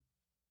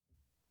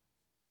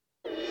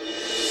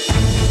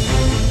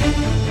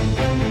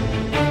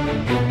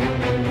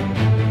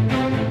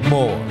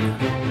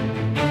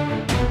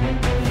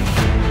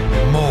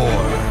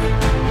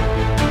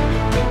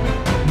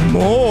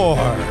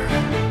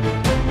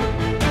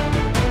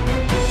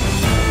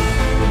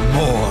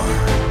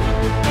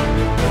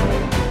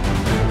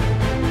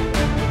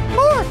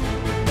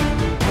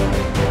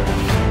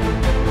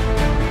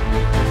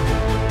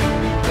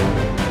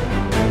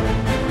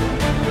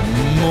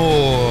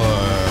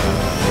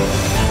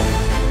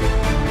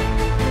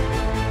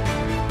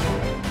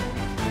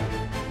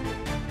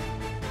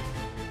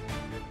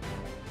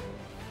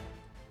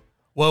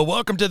Well,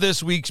 welcome to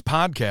this week's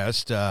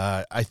podcast.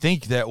 I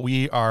think that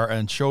we are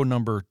on show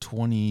number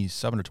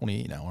 27 or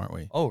 28 now, aren't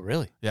we? Oh,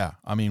 really? Yeah.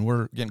 I mean,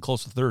 we're getting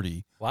close to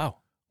 30. Wow.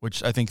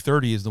 Which I think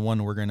 30 is the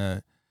one we're going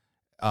to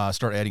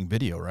start adding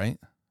video, right?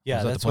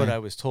 Yeah, that's what I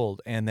was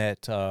told. And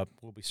that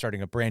we'll be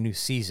starting a brand new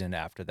season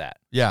after that.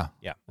 Yeah.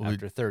 Yeah.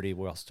 After 30,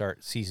 we'll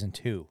start season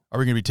 2. Are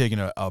we going to be taking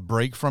a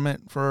break from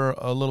it for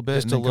a little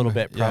bit? Just a little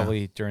bit,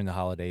 probably during the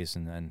holidays,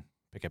 and then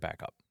pick it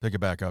back up. Pick it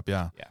back up,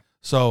 yeah. Yeah.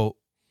 So,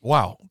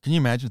 wow. Can you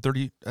imagine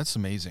 30? That's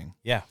amazing.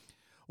 Yeah.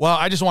 Well,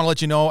 I just want to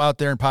let you know out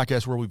there in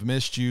podcast where we've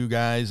missed you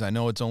guys. I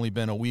know it's only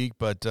been a week,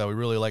 but we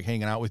really like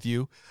hanging out with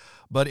you.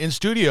 But in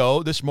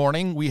studio this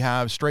morning, we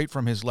have straight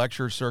from his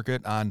lecture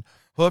circuit on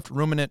hoofed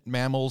ruminant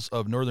mammals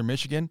of northern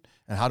Michigan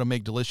and how to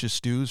make delicious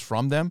stews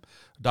from them,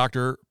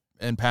 Dr.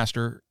 and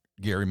Pastor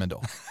Gary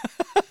Mendel.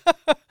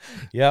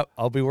 Yep,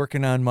 I'll be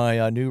working on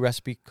my new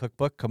recipe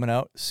cookbook coming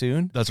out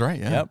soon. That's right,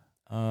 yeah.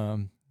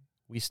 Yep.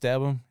 We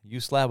stab them, you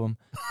slab them,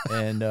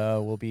 and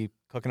we'll be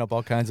cooking up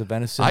all kinds of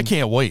venison. I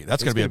can't wait.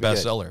 That's going to be a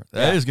bestseller.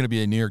 That is going to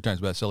be a New York Times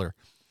bestseller.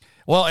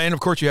 Well, and of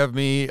course you have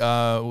me.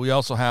 We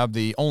also have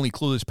the only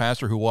clueless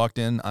pastor who walked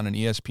in on an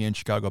ESPN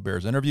Chicago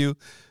Bears interview,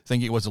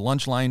 thinking it was a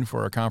lunch line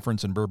for a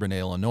conference in Bourbonnais,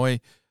 Illinois.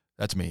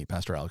 That's me,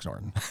 Pastor Alex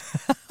Norton.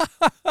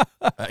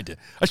 I did.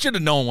 I should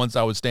have known once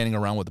I was standing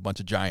around with a bunch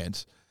of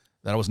giants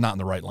that I was not in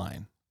the right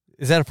line.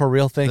 Is that a for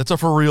real thing? That's a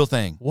for real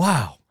thing.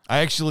 Wow. I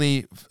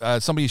actually,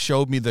 somebody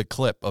showed me the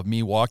clip of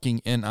me walking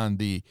in on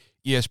the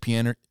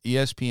ESPN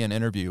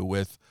interview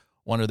with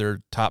one of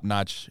their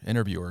top-notch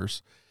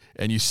interviewers.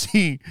 And you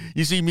see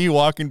me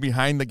walking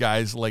behind the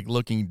guys, like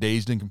looking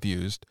dazed and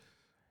confused.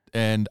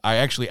 And I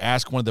actually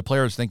asked one of the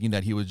players, thinking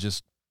that he was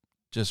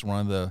just one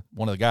of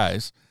the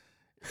guys,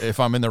 if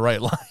I'm in the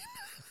right line.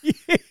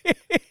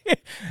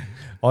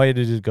 All you had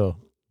to do is go,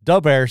 "The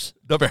Bears."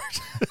 The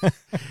Bears.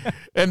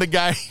 And the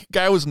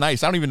guy was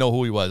nice. I don't even know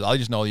who he was. I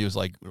just know he was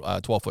like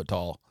 12 foot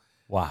tall.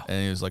 Wow.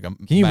 And he was like a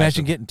Can you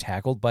imagine getting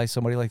tackled by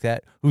somebody like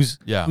that who's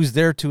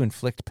there to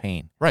inflict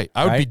pain? Right.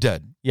 I would be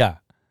dead. Yeah.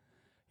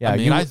 Yeah, I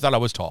mean, I thought I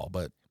was tall,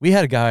 but we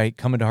had a guy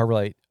come into Harbor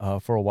Light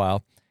for a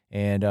while,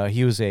 and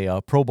he was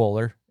a Pro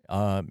Bowler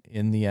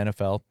in the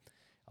NFL,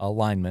 a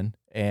lineman.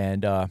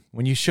 And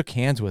when you shook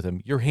hands with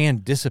him, your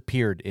hand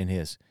disappeared in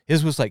his.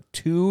 His was like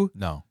two.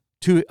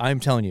 I'm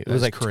telling you, it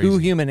was like crazy. 2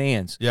 human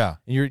hands. Yeah,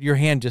 and your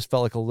hand just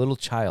felt like a little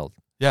child.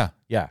 Yeah,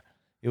 yeah.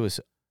 It was,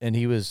 and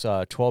he was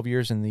 12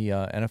 years in the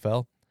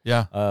NFL.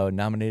 Yeah,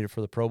 nominated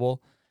for the Pro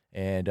Bowl,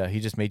 and he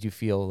just made you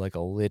feel like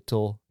a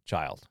little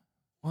child.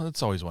 Well,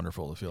 it's always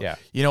wonderful to feel. Yeah.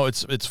 You know,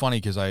 it's funny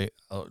because I've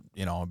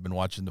been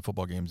watching the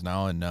football games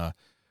now, and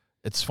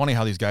it's funny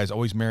how these guys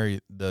always marry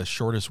the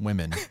shortest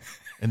women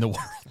in the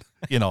world,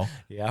 you know.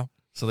 Yeah.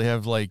 So they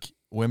have, like,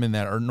 women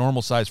that are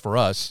normal size for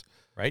us.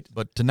 Right.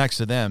 But next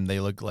to them, they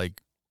look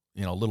like,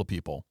 little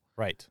people.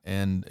 Right.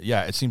 And,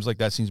 yeah, it seems like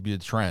that seems to be a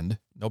trend.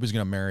 Nobody's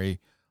going to marry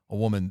a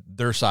woman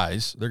their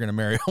size. They're going to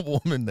marry a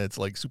woman that's,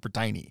 like, super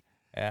tiny.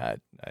 I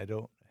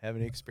don't have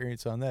any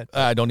experience on that.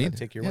 I don't need to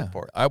take your word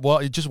for it. Well,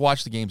 just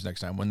watch the games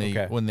next time when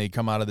they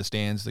come out of the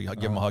stands. They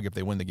give them a hug if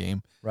they win the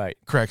game. Right,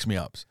 cracks me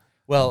up.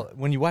 Well,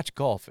 when you watch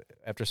golf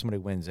after somebody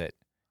wins it,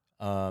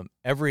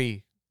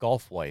 every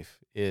golf wife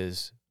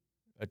is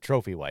a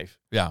trophy wife.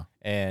 Yeah,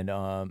 and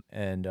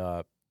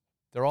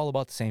they're all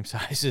about the same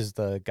size as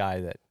the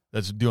guy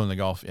that's doing the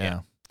golf.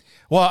 Yeah.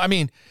 Well, I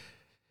mean,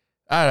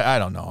 I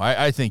don't know.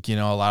 I think a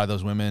lot of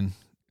those women.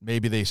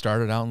 Maybe they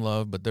started out in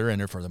love, but they're in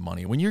there for the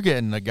money. When you're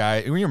marrying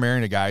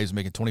a guy who's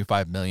making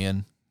 $25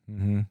 million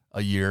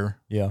a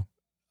year, yeah,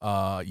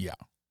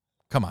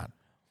 come on.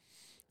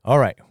 All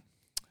right.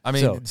 I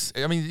mean,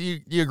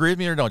 you agree with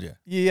me or don't you?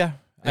 Yeah.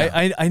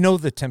 I know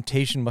the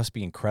temptation must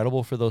be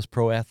incredible for those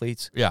pro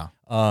athletes. Yeah.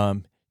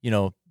 That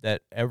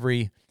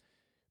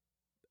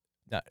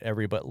not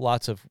every, but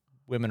lots of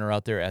women are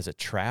out there as a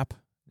trap.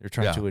 They're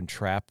trying to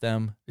entrap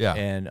them. Yeah.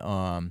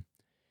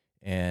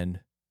 And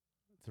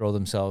throw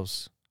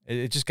themselves.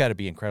 It just got to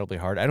be incredibly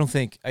hard. I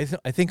think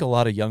a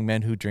lot of young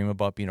men who dream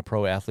about being a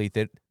pro athlete,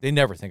 they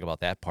never think about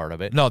that part of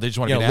it. No, they just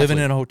want to be living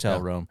in a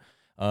hotel room,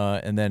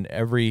 and then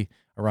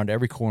around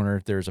every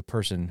corner there's a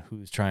person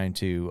who's trying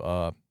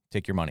to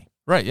take your money.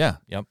 Right. Yeah.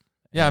 Yep.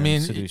 Yeah. And I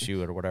mean, seduce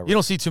you or whatever. You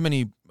don't see too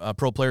many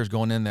pro players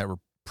going in that were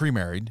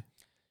pre-married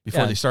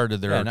before they started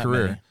their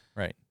career. Many.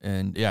 Right.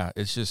 And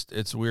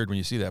it's weird when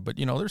you see that. But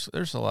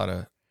there's a lot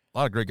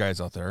of great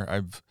guys out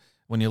there.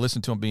 When you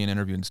listen to them being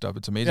interviewed and stuff,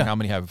 it's amazing how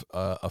many have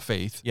a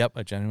faith. Yep,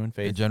 a genuine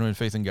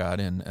faith in God,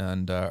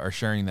 and are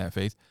sharing that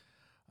faith.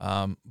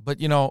 But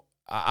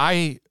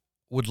I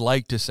would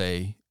like to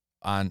say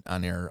on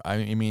air.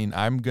 I mean,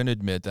 I'm going to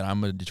admit that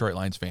I'm a Detroit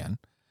Lions fan,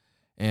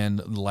 and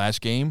the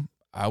last game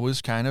I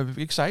was kind of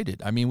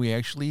excited. I mean, we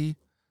actually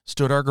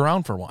stood our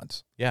ground for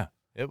once. Yeah,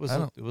 it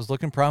was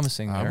looking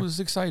promising there. I was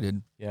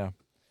excited. Yeah,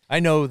 I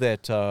know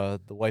that the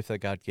wife that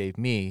God gave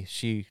me,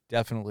 she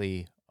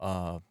definitely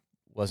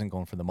wasn't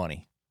going for the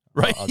money.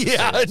 Right.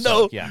 Yeah.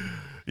 No. Yeah.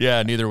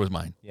 Yeah. Neither was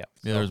mine. Yeah.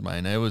 Neither was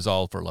mine. It was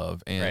all for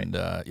love. And,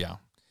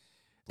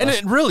 And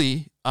it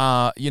really,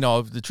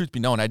 the truth be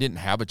known, I didn't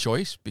have a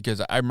choice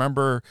because I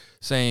remember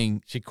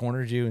saying She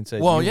cornered you and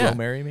said, Well, "You yeah. will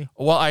marry me."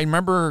 Well, I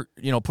remember,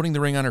 putting the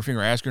ring on her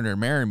finger, asking her to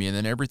marry me, and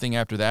then everything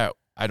after that,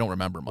 I don't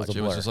remember much. Was a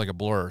It was blur. just like a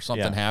blur.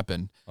 Something Yeah.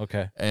 happened,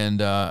 Okay.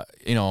 and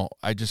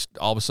I just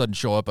all of a sudden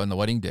show up on the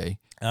wedding day.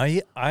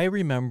 I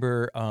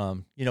remember,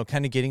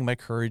 kind of getting my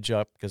courage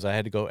up because I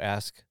had to go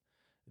ask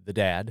the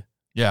dad,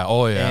 Yeah.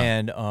 Oh yeah.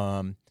 and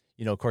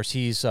of course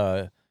he's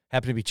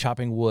happened to be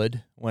chopping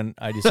wood when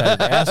I decided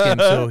to ask him,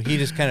 so he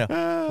just kind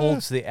of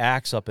holds the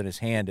axe up in his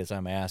hand as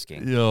I'm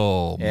asking.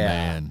 Oh Yeah.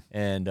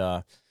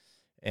 man.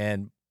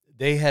 And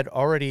they had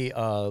already,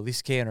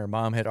 Lisa Kay and her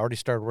mom had already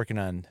started working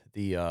on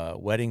the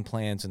wedding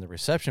plans and the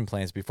reception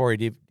plans before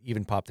he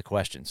even popped the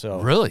question.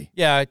 So Really?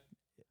 yeah,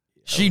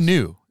 She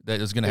knew that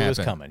it was going to it happen.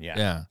 was coming. Yeah.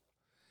 Yeah.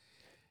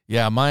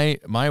 Yeah. My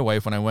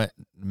wife, when I went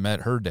and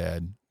met her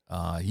dad,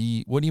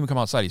 he wouldn't even come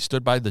outside. He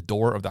stood by the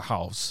door of the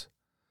house,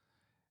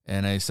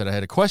 and I said, I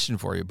had a question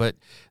for you. But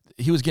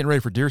he was getting ready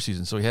for deer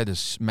season, so he had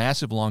this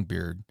massive long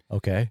beard,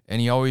 Okay.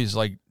 and he always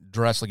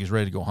dressed like he's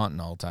ready to go hunting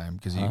all the time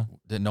because he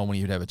didn't know when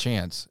he would have a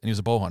chance, and he was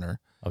a bow hunter.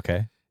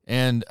 Okay.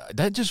 And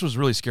that just was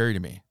really scary to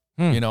me,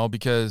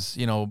 because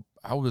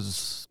I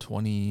was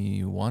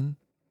 21.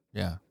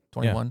 Yeah,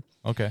 21.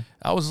 Okay.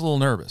 I was a little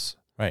nervous.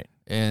 Right.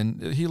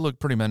 And he looked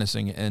pretty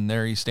menacing, and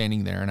there he's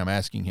standing there, and I'm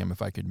asking him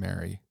if I could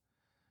marry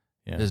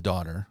his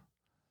daughter.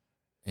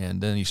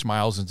 And then he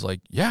smiles and is like,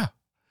 yeah.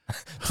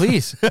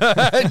 Please.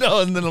 I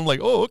know. And then I'm like,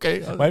 oh,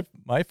 okay.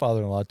 My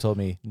father-in-law told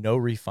me no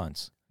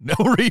refunds. No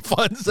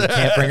refunds. You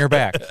can't bring her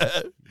back.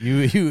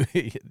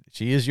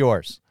 She is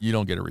yours. You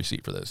don't get a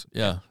receipt for this.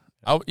 Yeah.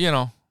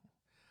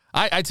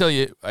 I tell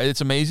you,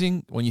 it's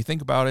amazing when you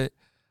think about it,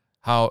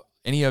 how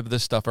any of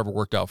this stuff ever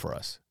worked out for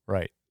us.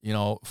 Right.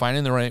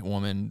 Finding the right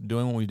woman,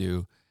 doing what we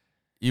do.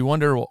 You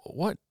wonder,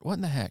 what in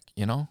the heck,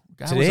 God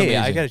was Today, I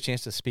amazing. got a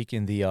chance to speak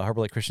in the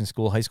Harbor Lake Christian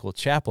School High School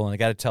Chapel, and I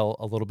got to tell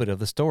a little bit of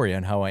the story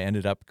on how I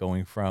ended up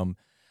going from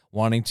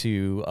wanting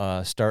to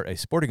start a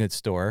sporting goods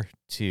store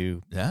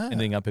to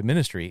ending up in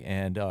ministry.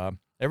 And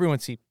everyone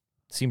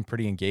seemed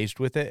pretty engaged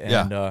with it.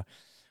 And I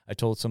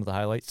told some of the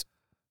highlights,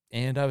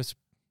 and I was,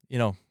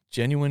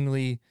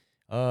 genuinely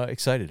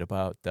excited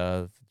about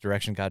the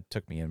direction God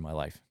took me in my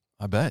life.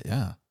 I bet,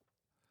 yeah.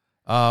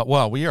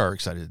 Well, we are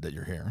excited that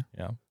you're here.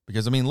 Yeah.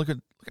 Because look at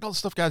all the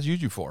stuff God's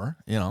used you for.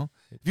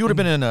 If you would have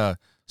been in a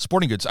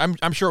sporting goods,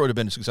 I'm sure it would have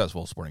been a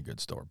successful sporting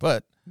goods store.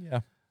 But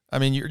yeah,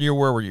 you're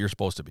where you're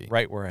supposed to be.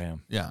 right where I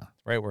am. Yeah,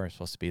 right where I'm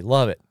supposed to be.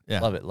 Love it. Yeah.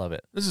 Love it. Love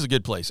it. This is a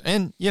good place.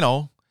 And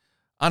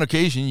on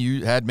occasion,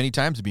 you had many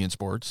times to be in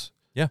sports.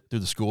 Yeah, through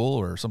the school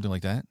or something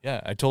like that.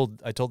 Yeah, I told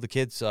the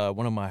kids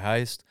one of my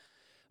highest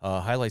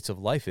highlights of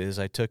life is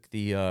I took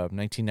the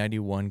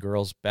 1991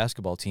 girls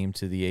basketball team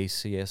to the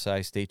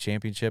ACSI state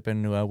championship,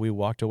 and we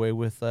walked away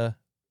with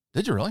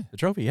Did you really? the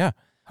trophy. Yeah,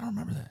 I don't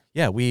remember that.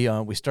 yeah.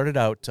 We started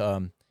out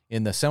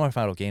in the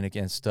semifinal game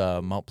against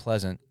Mount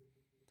Pleasant.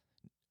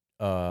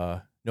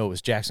 No, it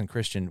was Jackson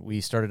Christian.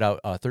 We started out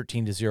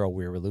 13-0.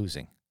 We were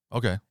losing,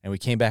 Okay. and we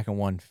came back and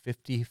won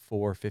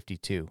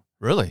 54-52.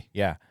 Really?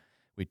 Yeah,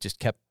 we just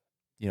kept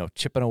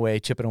chipping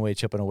away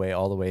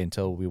all the way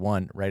until we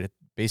won right at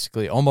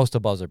basically almost a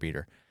buzzer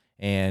beater.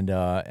 And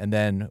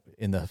then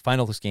in the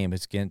finals game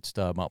against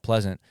Mount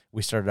Pleasant,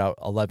 we started out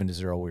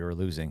 11-0. We were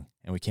losing,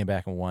 and we came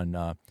back and won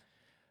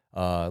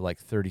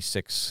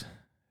 36-28,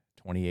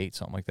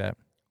 something like that.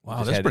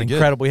 Wow, that's pretty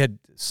incredible. We had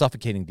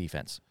suffocating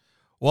defense.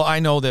 Well, I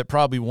know that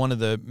probably one of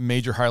the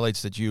major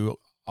highlights that you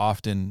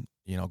often,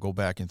 go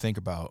back and think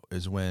about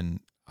is when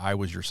I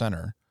was your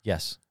center.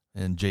 Yes.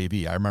 In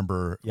JV. I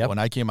remember Yep. when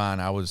I came on,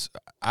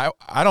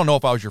 I don't know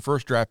if I was your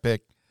first draft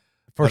pick.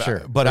 For but sure.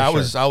 But for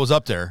I sure. was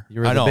up there. You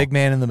were I the know. big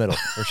man in the middle,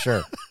 for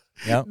sure.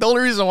 Yep. The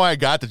only reason why I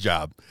got the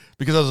job,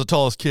 because I was the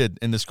tallest kid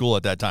in the school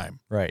at that time.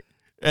 Right.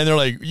 And they're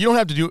like, you don't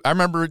have to do, I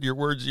remember your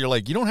words, you're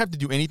like, you don't have to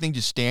do anything,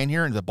 just stand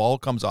here and the ball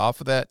comes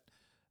off of that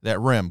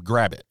rim,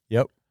 grab it.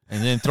 Yep.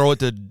 And then throw it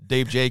to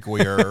Dave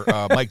Jakeway or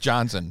Mike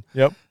Johnson.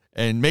 Yep.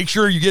 And make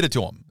sure you get it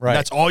to him. Right.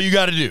 That's all you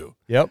got to do.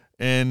 Yep.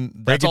 And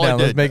Break that's it all down. I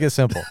did. Let's make it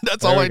simple.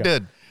 That's There all we I go.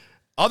 did.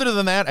 Other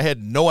than that, I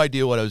had no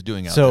idea what I was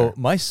doing out So there.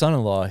 my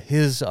son-in-law,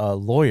 his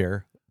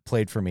lawyer,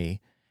 played for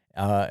me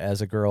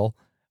as a girl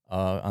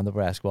on the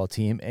basketball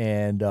team,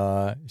 and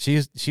she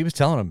was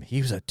telling him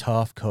he was a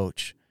tough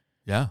coach.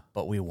 Yeah.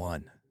 But we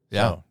won.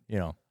 Yeah.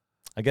 So,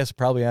 I guess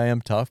probably I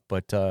am tough,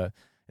 but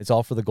it's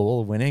all for the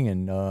goal of winning,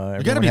 and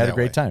everyone be had a that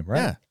great way. time, right?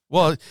 Yeah.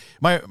 Well,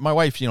 my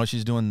wife,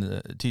 she's doing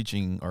the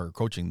teaching or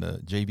coaching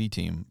the JV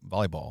team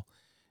volleyball,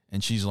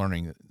 and she's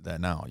learning that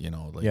now.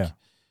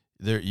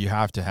 There you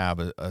have to have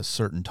a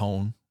certain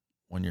tone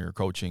when you're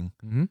coaching,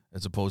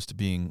 as opposed to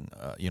being,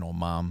 a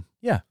mom.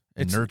 Yeah.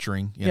 And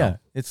nurturing. You yeah. know?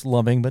 It's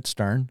loving but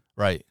stern.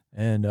 Right.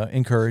 And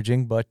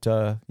encouraging but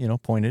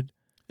pointed.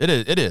 It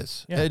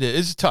is. Yeah. It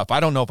is tough. I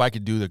don't know if I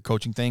could do the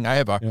coaching thing. I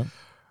have a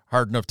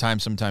hard enough time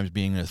sometimes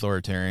being an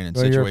authoritarian in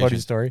Your funny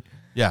situations. story.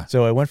 Yeah.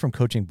 So I went from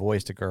coaching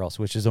boys to girls,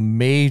 which is a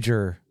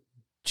major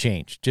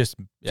change, just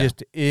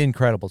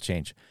incredible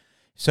change.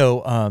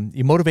 So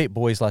you motivate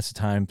boys lots of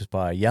times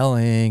by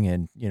yelling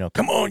and,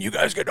 come on, you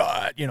guys can do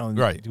it, and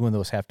Right. doing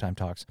those halftime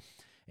talks.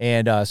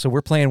 And so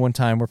we're playing one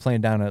time. We're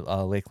playing down at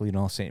Lake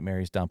Lenal, St.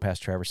 Mary's, down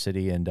past Traverse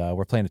City, and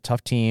we're playing a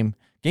tough team.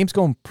 Game's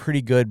going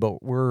pretty good,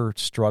 but we're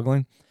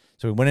struggling.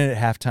 So we went in at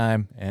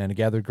halftime and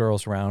gathered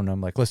girls around.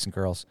 I'm like, listen,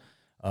 girls,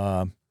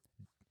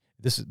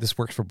 this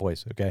works for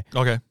boys, okay?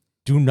 Okay.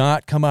 Do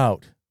not come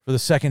out for the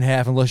second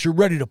half unless you're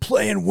ready to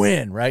play and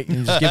win, right? And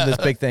you just give them this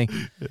big thing.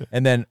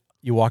 And then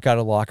you walk out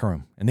of the locker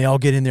room, and they all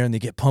get in there, and they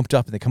get pumped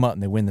up, and they come out,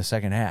 and they win the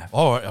second half.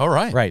 Oh, all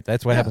right. Right,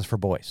 that's what happens for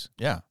boys.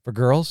 Yeah. For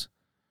girls,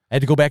 I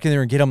had to go back in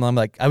there and get them. I'm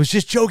like, I was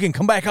just joking.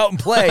 Come back out and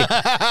play.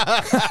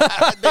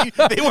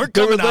 they weren't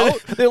coming out.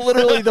 They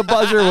literally, the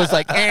buzzer was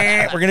like,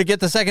 we're going to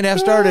get the second half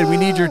started. We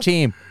need your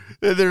team.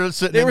 They're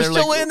sitting They were there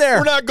still like, in there.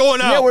 We're not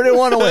going out. Yeah, we didn't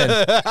want to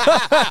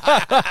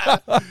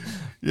win.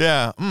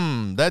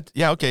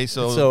 Yeah. Okay.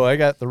 So I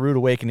got the rude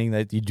awakening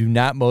that you do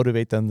not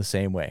motivate them the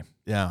same way.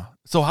 Yeah.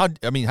 So how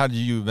did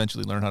you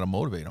eventually learn how to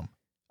motivate them?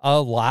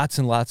 Lots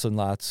and lots and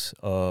lots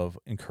of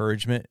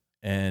encouragement,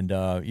 and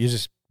you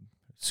just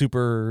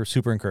super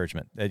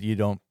encouragement that you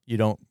don't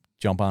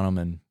jump on them,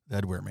 and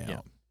That'd wear me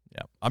out.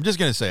 Yeah. I'm just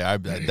gonna say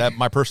that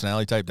my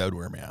personality type, that would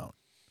wear me out.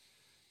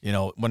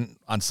 When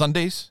on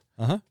Sundays,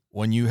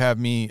 when you have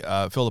me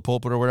fill the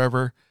pulpit or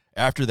whatever,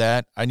 after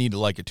that I need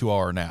like a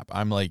 2-hour nap.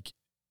 I'm like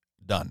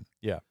done.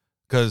 Yeah.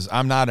 Because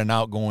I'm not an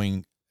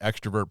outgoing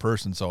extrovert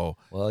person. So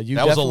you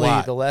that was a definitely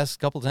lot. the last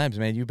couple times,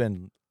 man. You've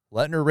been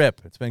letting her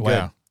rip. It's been good.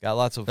 Yeah. Got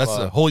lots of that's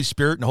the Holy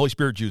Spirit and the Holy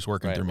Spirit juice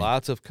working right, through me.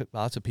 lots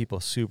of people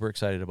super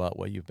excited about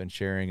what you've been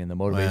sharing and the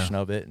motivation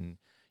of it, and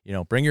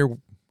bring your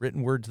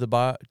written word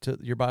to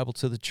your Bible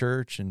to the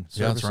church and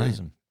services. That's right.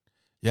 And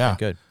Yeah,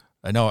 good.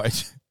 I know.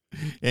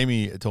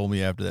 Amy told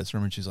me after that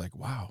sermon, she's like,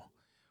 "Wow,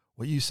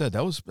 what you said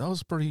that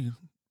was pretty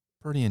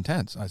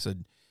intense." I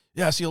said,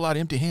 "Yeah, I see a lot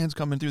of empty hands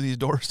coming through these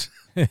doors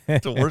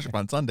to worship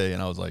on Sunday,"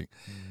 and I was like,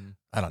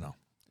 "I don't know."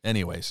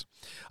 Anyways,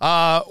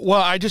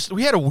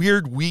 we had a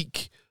weird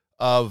week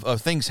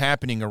of things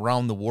happening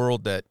around the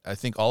world that I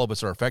think all of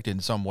us are affected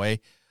in some way.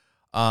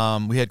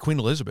 We had Queen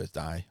Elizabeth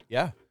die.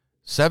 Yeah.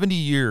 70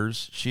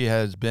 years she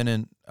has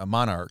been a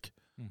monarch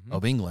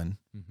of England.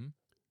 Mm-hmm.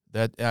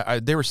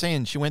 That they were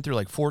saying she went through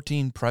like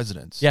 14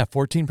 presidents. Yeah,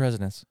 14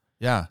 presidents.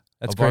 Yeah.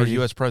 That's of our crazy.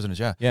 U.S. presidents,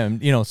 yeah. Yeah,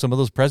 and some of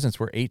those presidents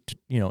were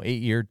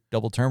 8-year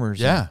double termers.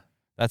 Yeah.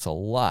 That's a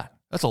lot.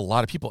 That's a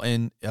lot of people.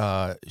 And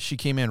she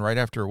came in right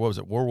after, what was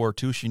it, World War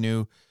II. She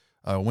knew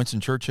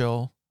Winston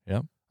Churchill.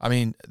 Yep. I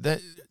mean,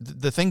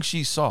 the things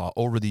she saw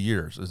over the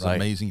years is an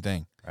amazing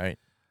thing. Right.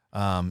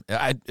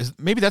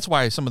 Maybe that's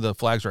why some of the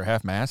flags are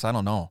half-mast. I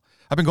don't know.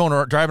 I've been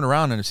driving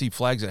around and I see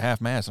flags at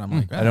half-mast, and I'm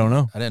like, I don't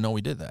know. I didn't know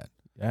we did that.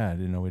 Yeah, I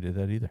didn't know we did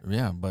that either.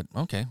 Yeah, but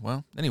okay.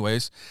 Well,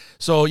 anyways.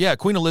 So, yeah,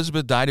 Queen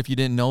Elizabeth died, if you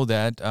didn't know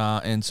that.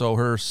 And so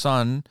her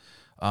son,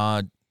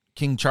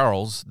 King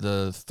Charles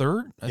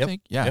III, I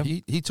think. Yeah,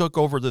 Yep. he took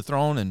over the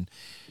throne,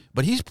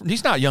 but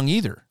he's not young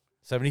either.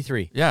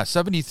 73. Yeah,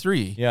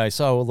 73. Yeah, I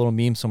saw a little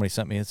meme somebody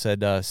sent me. It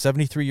said,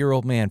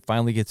 73-year-old man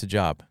finally gets a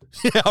job.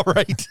 Yeah,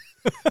 right.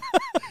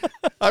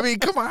 I mean,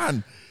 come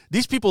on.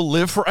 These people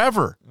live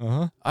forever.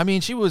 Uh-huh. I mean,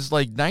 she was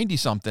like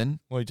 90-something.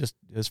 Well,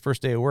 his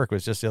first day of work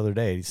was just the other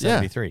day. He's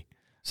 73.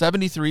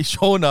 73,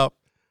 showing up.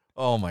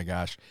 Oh, my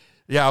gosh.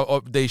 Yeah,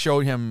 they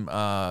showed him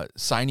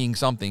signing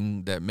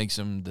something that makes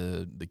him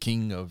the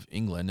king of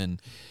England,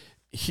 and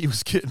he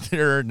was getting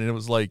there, and it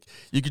was like,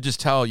 you could just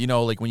tell,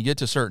 like when you get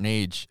to a certain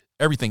age,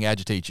 everything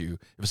agitates you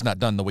if it's not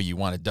done the way you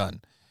want it done.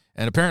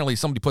 And apparently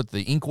somebody put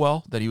the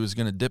inkwell that he was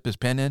going to dip his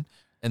pen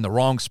in the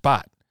wrong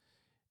spot.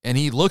 And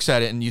he looks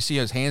at it, and you see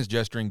his hands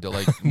gesturing to,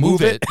 like,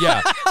 move it.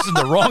 Yeah, it's in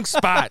the wrong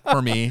spot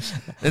for me.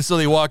 And so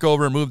they walk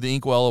over and move the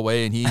inkwell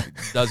away, and he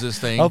does his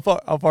thing. How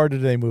far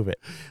did they move it?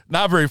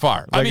 Not very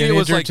far. Like it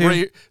was like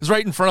it was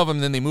right in front of him,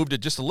 and then they moved it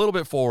just a little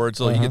bit forward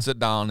so he could sit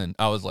down. And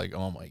I was like,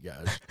 oh, my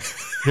gosh.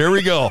 Here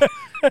we go.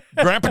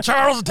 Grandpa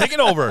Charles is taking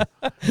over.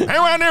 I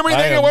want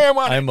everything the way I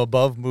want it. I'm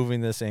above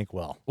moving this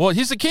inkwell. Well,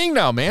 he's the king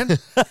now, man.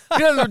 He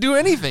doesn't do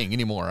anything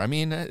anymore. I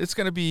mean, he's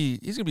going to be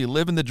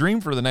living the dream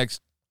for the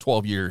next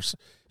 12 years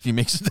if he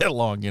makes it that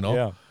long,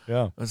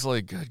 Yeah. It's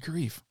like, good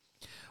grief.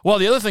 Well,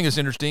 the other thing that's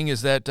interesting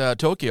is that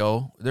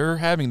Tokyo, they're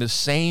having the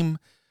same,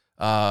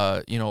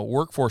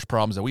 workforce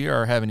problems that we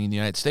are having in the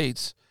United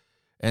States.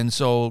 And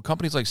so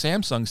companies like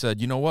Samsung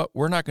said, you know what,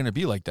 we're not going to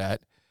be like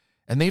that.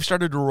 And they've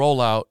started to roll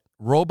out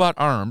robot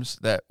arms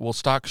that will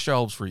stock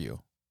shelves for you.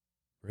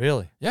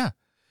 Really? Yeah.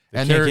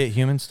 They can't get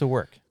humans to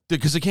work.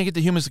 Because they can't get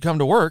the humans to come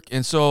to work.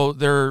 And so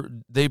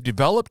they've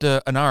developed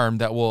an arm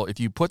that will, if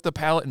you put the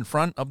pallet in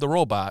front of the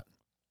robot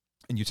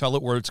and you tell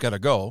it where it's got to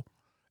go,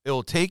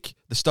 it'll take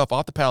the stuff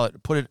off the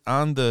pallet, put it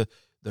on the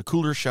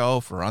cooler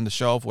shelf or on the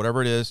shelf,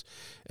 whatever it is,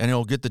 and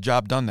it'll get the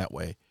job done that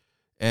way.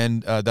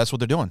 And that's what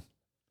they're doing.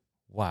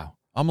 Wow.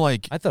 I'm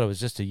like, I thought it was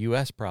just a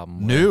U.S.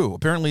 problem. No,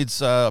 apparently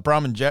it's a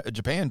problem in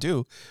Japan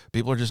too.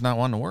 People are just not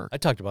wanting to work. I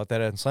talked about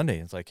that on Sunday.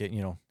 It's like,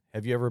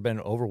 have you ever been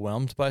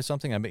overwhelmed by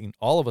something? I mean,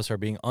 all of us are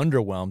being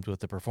underwhelmed with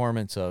the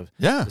performance of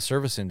the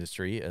service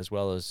industry, as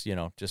well as,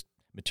 just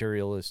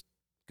material is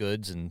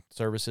goods and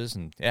services,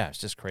 and yeah, it's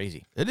just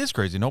crazy. It is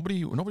crazy.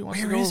 Nobody wants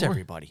to go. Where is to work.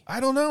 everybody? I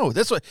don't know.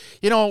 That's what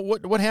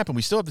what happened.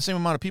 We still have the same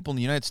amount of people in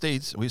the United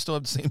States. We still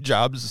have the same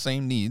jobs, the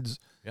same needs.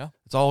 Yeah,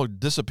 it's all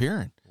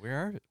disappearing.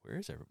 Where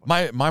is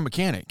everybody? My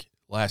mechanic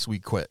last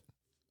week quit.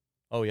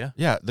 Oh yeah,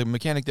 yeah. The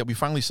mechanic that we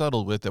finally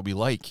settled with that we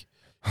like.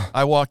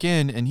 I walk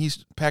in and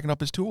he's packing up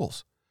his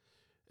tools,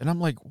 and I'm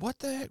like, "What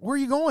the heck? Where are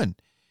you going?"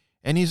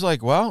 And he's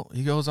like, "Well,"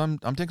 he goes, "I'm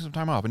taking some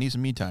time off. I need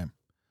some me time."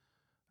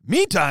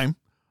 Me time?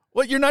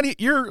 What?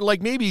 You're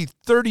like maybe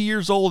 30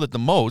 years old at the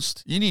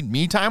most. You need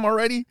me time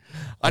already?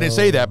 I didn't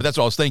say that, but that's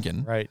what I was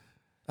thinking. Right.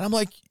 And I'm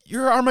like,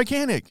 "You're our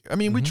mechanic. I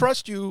mean, we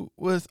trust you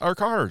with our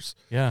cars."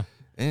 Yeah.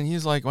 And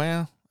he's like,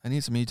 "Well, I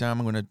need some me time.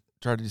 I'm going to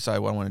try to decide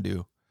what I want to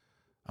do."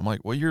 I'm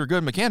like, "Well, you're a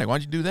good mechanic. Why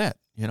don't you do that?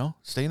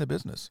 Stay in the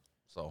business."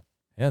 So.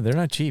 Yeah, they're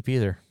not cheap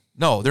either.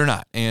 No, they're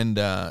not. And,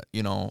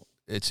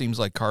 it seems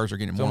like cars are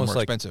getting more and more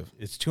expensive.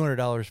 It's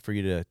 $200 for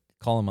you to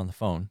call them on the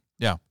phone.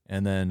 Yeah.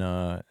 And then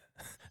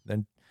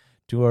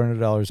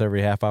 $200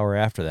 every half hour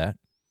after that,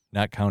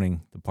 not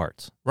counting the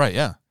parts. Right,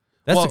 yeah.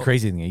 That's the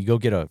crazy thing. You go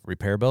get a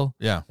repair bill.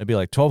 Yeah. It'd be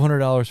like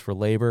 $1,200 for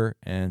labor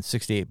and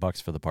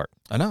 $68 for the part.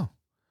 I know.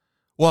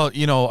 Well,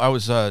 I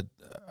was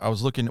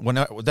looking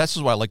that's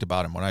what I liked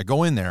about him. When I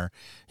go in there,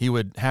 he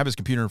would have his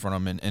computer in front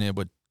of him and it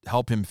would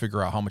help him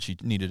figure out how much he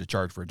needed to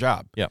charge for a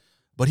job. Yeah.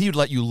 But he would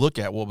let you look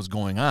at what was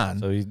going on.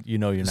 So you're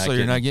not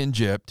you're not getting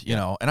gypped,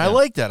 And I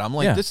like that. I'm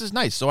like, this is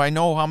nice. So I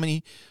know how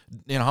many,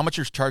 how much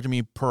you're charging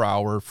me per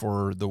hour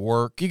for the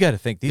work. You got to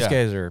think these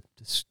guys are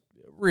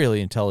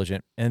really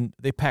intelligent, and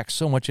they pack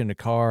so much in the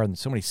car and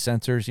so many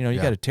sensors. You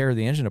got to tear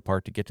the engine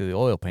apart to get to the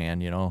oil pan.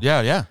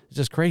 Yeah. It's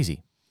just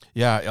crazy.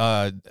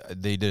 Yeah.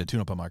 They did a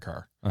tune-up on my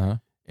car. Uh-huh.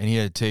 And he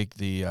had to take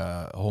the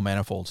whole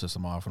manifold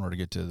system off in order to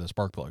get to the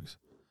spark plugs.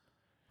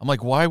 I'm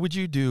like, why would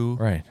you do?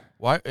 Right.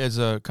 Why, as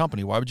a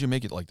company, why would you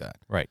make it like that?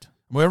 Right.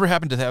 Whatever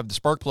happened to have the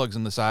spark plugs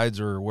in the sides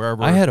or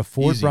wherever? I had a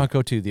Ford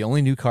Bronco too, the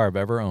only new car I've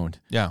ever owned.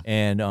 Yeah.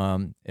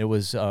 And it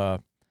was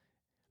a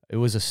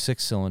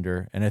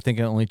 6-cylinder, and I think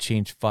I only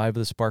changed 5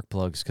 of the spark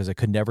plugs because I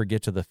could never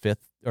get to the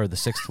 5th or the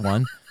 6th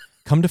one.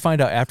 Come to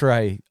find out, after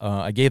I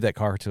gave that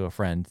car to a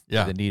friend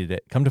that needed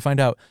it, come to find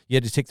out you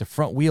had to take the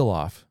front wheel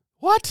off.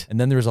 What? And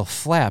then there was a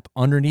flap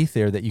underneath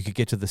there that you could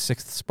get to the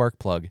 6th spark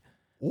plug.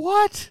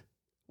 What?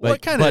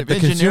 What kind of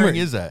engineering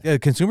is that? Yeah,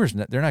 consumers,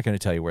 they're not going to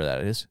tell you where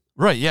that is.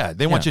 Right, yeah.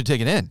 They want you to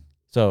take it in.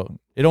 So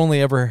it only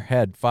ever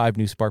had 5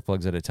 new spark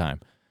plugs at a time.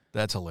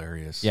 That's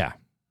hilarious. Yeah.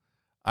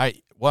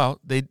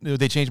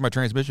 They changed my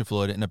transmission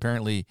fluid, and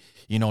apparently,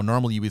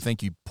 normally you would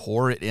think you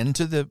pour it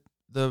into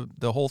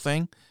the whole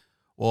thing.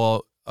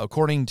 Well,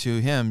 according to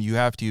him, you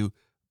have to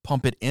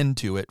pump it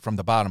into it from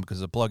the bottom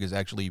because the plug is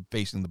actually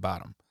facing the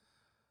bottom.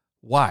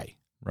 Why?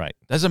 Right.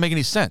 Doesn't make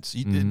any sense.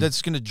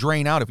 That's going to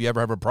drain out if you ever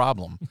have a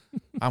problem.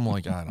 I'm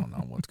like, I don't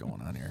know what's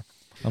going on here.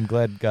 I'm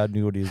glad God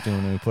knew what he was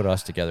doing when he put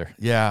us together.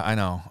 Yeah, I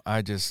know.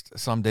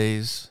 Some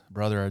days,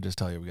 brother, I just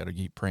tell you, we got to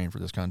keep praying for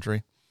this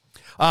country.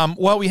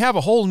 Well, we have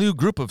a whole new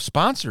group of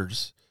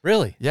sponsors.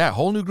 Really? Yeah, a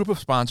whole new group of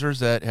sponsors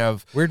that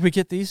have... Where'd we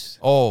get these?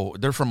 Oh,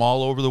 they're from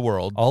all over the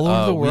world. All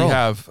over the world? We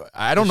have...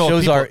 I don't know shows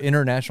if people, our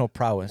international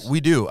prowess. We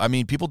do. I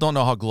mean, people don't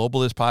know how global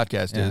this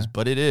podcast is,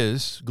 but it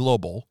is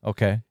global.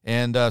 Okay.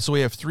 And so we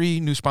have 3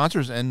 new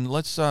sponsors, and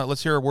let's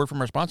hear a word from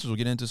our sponsors. We'll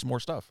get into some more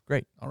stuff.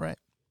 Great. All right.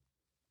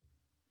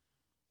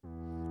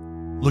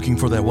 Looking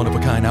for that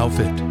one-of-a-kind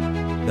outfit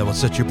that will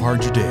set you apart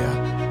in Judea?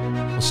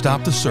 Well,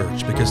 stop the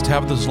search, because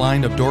Tabitha's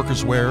line of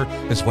Dorcas wear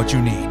is what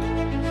you need.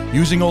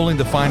 Using only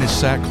the finest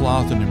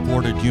sackcloth and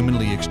imported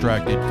humanly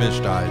extracted fish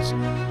dyes,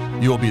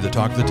 you will be the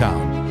talk of the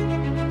town.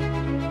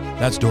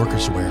 That's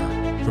Dorcas wear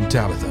from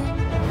Tabitha.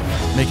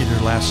 Make it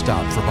your last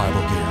stop for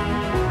Bible gear.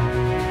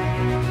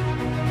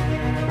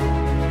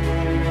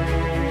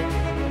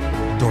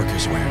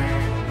 Dorcas wear.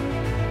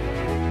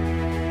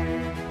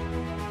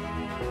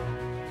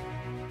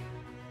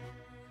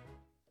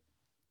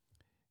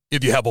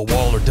 If you have a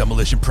wall or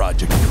demolition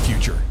project in the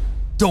future,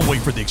 don't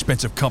wait for the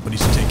expensive companies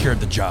to take care of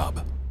the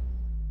job.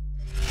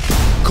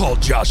 Call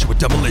Joshua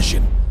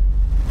Demolition.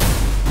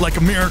 Like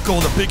a miracle,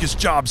 the biggest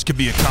jobs can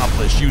be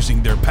accomplished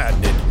using their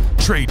patented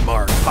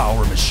trademark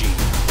power machine.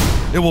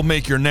 It will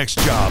make your next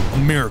job a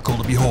miracle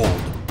to behold.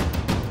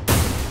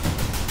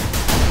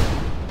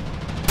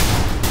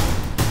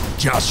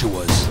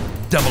 Joshua's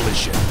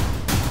Demolition.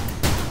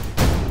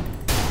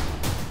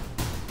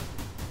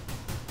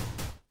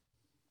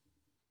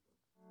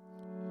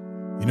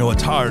 You know,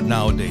 it's hard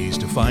nowadays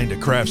to find a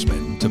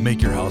craftsman to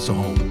make your house a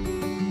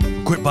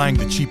home. Quit buying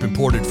the cheap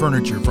imported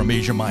furniture from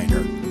Asia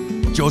Minor.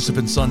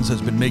 Joseph & Sons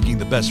has been making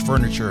the best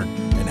furniture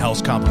and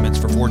house complements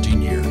for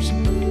 14 years.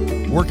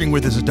 Working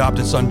with his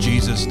adopted son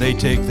Jesus, they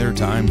take their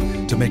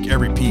time to make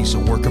every piece a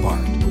work of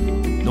art.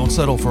 Don't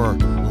settle for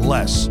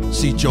less.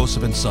 See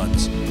Joseph &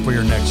 Sons for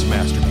your next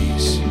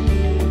masterpiece.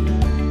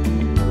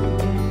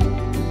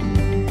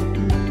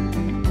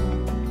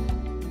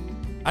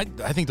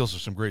 I think those are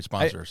some great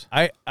sponsors.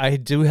 I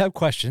do have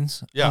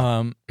questions.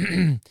 Yeah.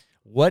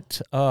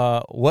 What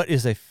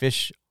is a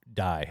fish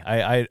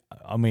dye?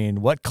 I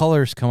mean, what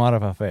colors come out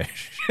of a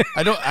fish?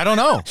 I don't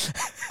know.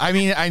 I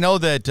mean, I know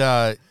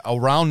that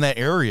around that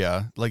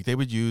area, like they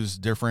would use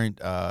different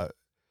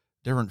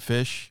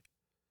fish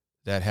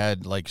that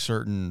had like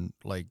certain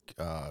like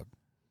I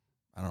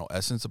don't know,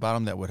 essence about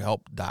them that would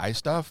help dye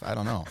stuff. I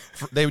don't know.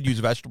 They would use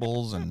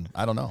vegetables, and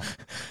I don't know.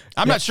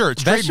 I'm not sure.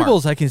 It's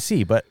vegetables I can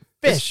see, but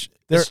fish.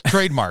 It's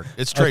trademark.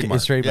 It's trademark.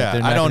 It's trademark.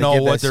 Yeah, I don't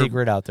know what they're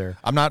secret out there.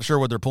 I'm not sure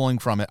what they're pulling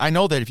from it. I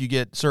know that if you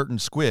get certain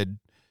squid,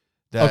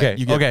 that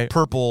you get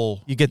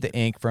purple. You get the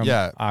ink from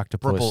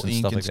octopus purple and ink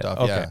stuff and like stuff.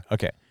 that.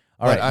 Okay.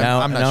 All right.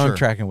 Now I'm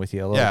tracking with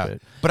you a little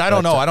bit. But I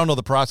don't know. I don't know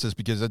the process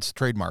because it's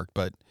trademarked.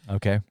 But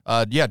okay.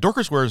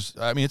 Dorcas wears.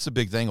 I mean, it's a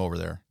big thing over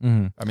there.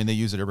 Mm-hmm. I mean, they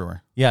use it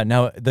everywhere. Yeah.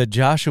 Now the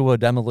Joshua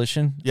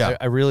demolition. Yeah.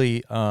 I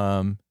really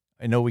I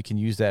know we can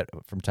use that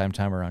from time to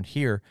time around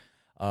here.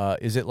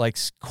 Is it like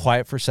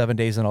quiet for 7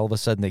 days and all of a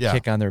sudden they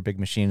kick on their big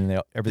machine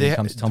and everything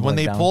comes tumbling when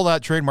they down? pull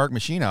that trademark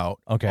machine out?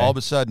 Okay. All of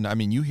a sudden, I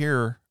mean, you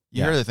hear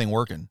the thing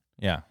working.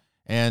 Yeah.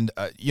 And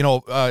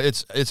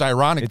it's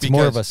ironic. It's because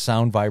more of a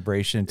sound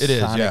vibration. It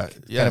is, kind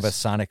of a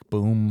sonic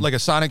boom, like a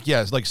sonic,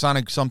 like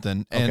sonic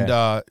something. And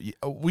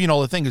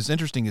the thing is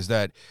interesting is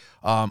that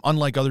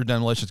unlike other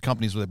demolitions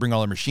companies where they bring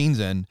all their machines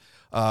in,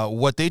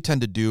 what they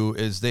tend to do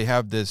is they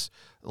have this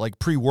like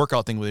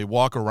pre-workout thing where they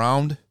walk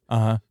around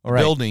the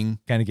building,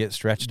 kind of get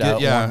stretched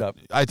out. Warmed up.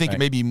 I think it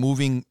may be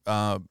moving,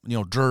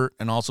 dirt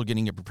and also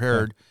getting it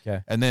prepared.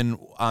 Yeah. And then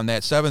on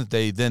that 7th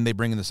day, then they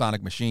bring in the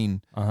sonic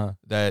machine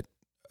that.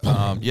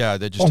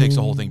 That just takes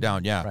the whole thing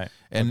down. Yeah. Right.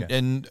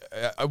 And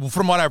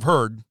from what I've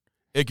heard,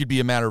 it could be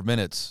a matter of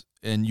minutes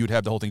and you'd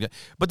have the whole thing down.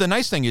 But the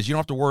nice thing is you don't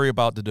have to worry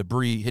about the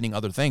debris hitting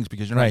other things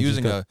because you're not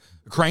using a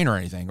crane or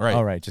anything. Right.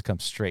 All right. It just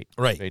comes straight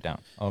down.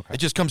 Okay. It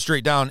just comes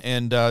straight down.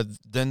 And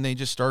then they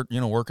just start,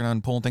 working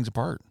on pulling things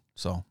apart.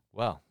 So,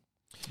 wow.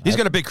 He's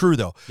got a big crew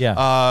though.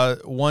 Yeah.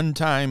 One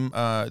time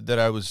that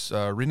I was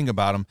reading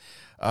about him,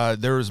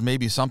 there was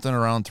maybe something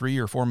around 3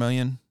 or 4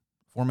 million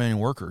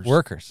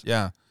workers.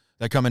 Yeah.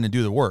 That come in and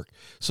do the work.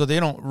 So they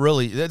don't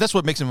really, that's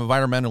what makes them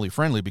environmentally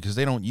friendly because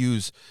they don't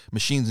use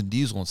machines and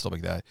diesel and stuff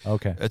like that.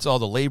 Okay. It's all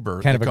the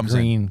labor kind that of comes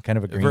in. Kind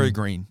of a green. Very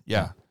green.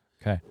 Yeah.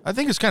 Okay. I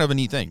think it's kind of a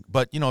neat thing.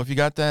 But, if you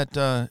got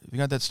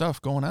that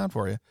stuff going on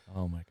for you.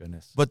 Oh my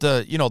goodness. But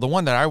the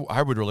one that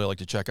I would really like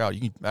to check out,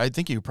 I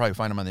think you could probably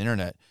find them on the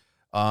internet,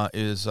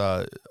 is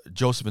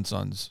Joseph and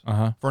Sons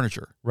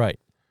Furniture. Right.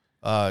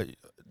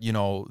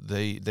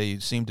 They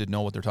seem to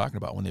know what they're talking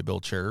about when they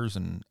build chairs,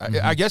 and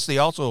I guess they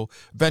also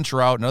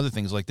venture out and other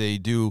things like they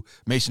do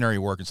masonry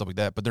work and stuff like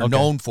that. But they're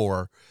known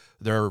for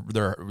their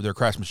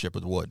craftsmanship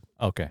with wood.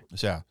 Okay.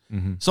 Yeah.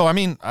 Mm-hmm. So I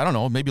mean, I don't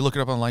know. Maybe look it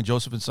up online,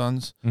 Joseph and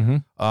Sons.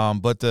 Mm-hmm.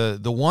 But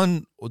the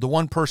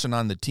one person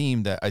on the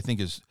team that I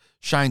think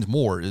shines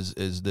more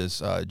is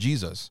this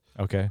Jesus.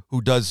 Okay.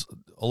 Who does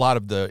a lot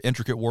of the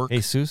intricate work.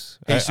 Jesus.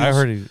 I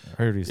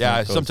heard he's.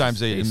 Yeah.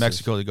 Sometimes in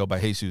Mexico they go by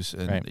Jesus,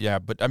 and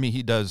right. But I mean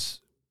he does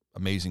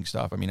amazing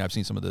stuff. I mean, I've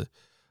seen some of the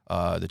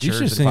chairs. You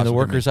should have seen the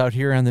workers out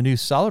here on the new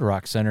Solid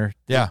Rock Center.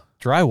 Yeah.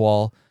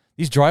 Drywall.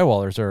 These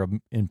drywallers are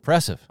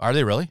impressive. Are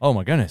they really? Oh,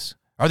 my goodness.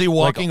 Are they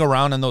walking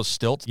around on those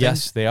stilts things?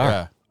 Yes, they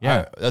are.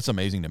 Yeah. That's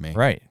amazing to me.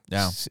 Right.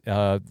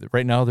 Yeah.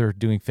 Right now they're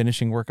doing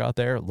finishing work out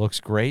there. It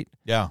looks great.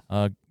 Yeah.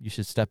 You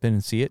should step in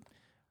and see it.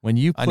 When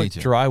you put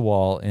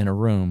drywall in a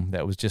room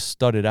that was just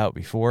studded out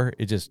before,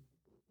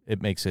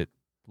 it makes it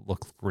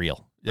look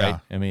real. Yeah. Right?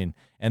 I mean,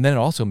 and then it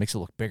also makes it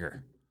look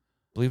bigger.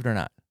 Believe it or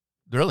not.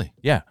 Really?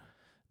 Yeah.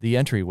 The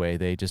entryway,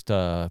 they just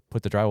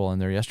put the drywall in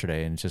there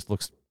yesterday, and it just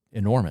looks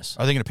enormous.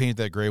 Are they going to paint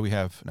that gray we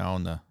have now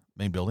in the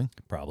main building?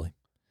 Probably.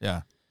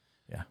 Yeah.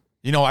 Yeah.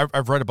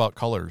 I've read about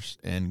colors,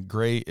 and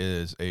gray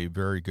is a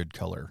very good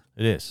color.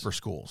 It is. For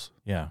schools.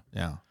 Yeah.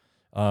 Yeah.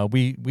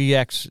 We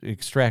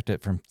extract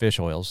it from fish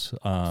oils.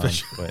 But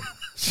fish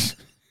oils.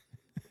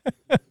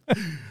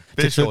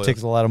 It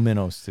takes a lot of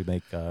minnows to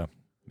make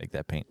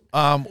that paint.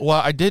 Well,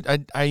 I did.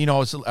 I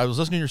was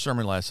listening to your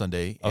sermon last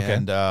Sunday,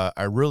 and I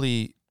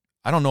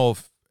don't know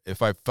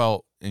if I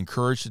felt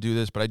encouraged to do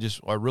this, but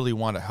I really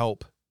want to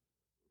help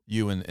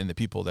you and the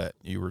people that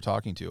you were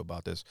talking to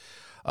about this.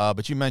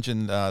 But you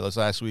mentioned this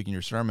last week in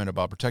your sermon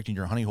about protecting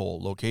your honey hole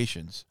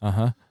locations,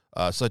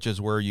 such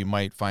as where you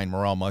might find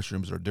morel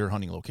mushrooms or deer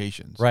hunting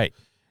locations. Right.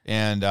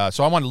 And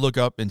so I wanted to look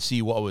up and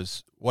see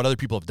what other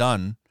people have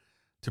done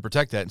to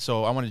protect that. And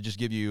so I want to just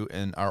give you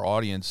and our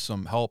audience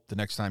some help the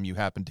next time you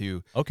happen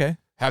to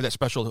have that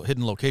special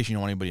hidden location. You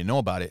don't want anybody to know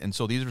about it. And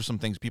so these are some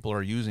things people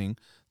are using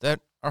that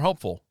are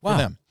helpful for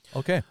them.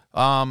 Okay.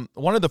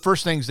 One of the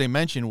first things they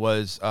mentioned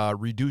was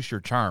reduce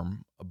your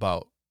charm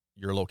about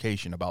your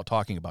location, about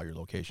talking about your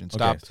location.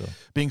 Stop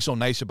being so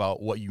nice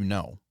about what you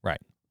know.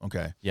 Right.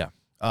 Okay. Yeah.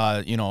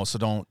 So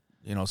don't,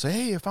 say,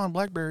 hey, I found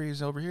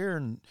blackberries over here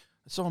and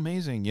it's so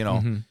amazing,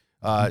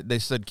 They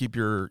said keep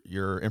your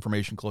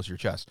information close to your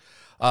chest.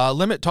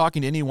 Limit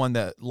talking to anyone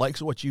that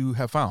likes what you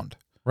have found.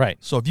 Right.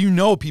 So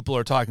if people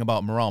are talking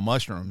about morel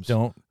mushrooms,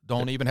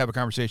 don't even have a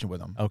conversation with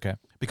them. Okay.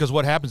 Because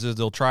what happens is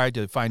they'll try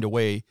to find a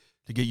way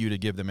to get you to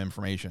give them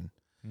information.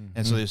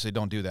 And so they say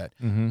don't do that.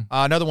 Mm-hmm.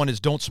 Another one is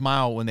don't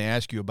smile when they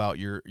ask you about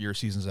your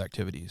season's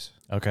activities.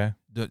 Okay.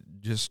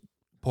 Just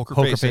poker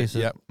Faces. face.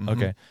 Yep. Mm-hmm.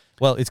 Okay.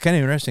 Well, it's kind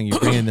of interesting you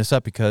bringing this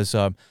up because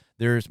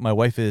my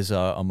wife is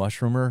a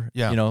mushroomer,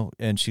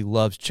 and she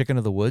loves chicken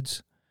of the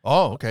woods.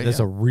 Oh, okay. That's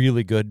a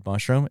really good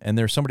mushroom. And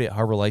there's somebody at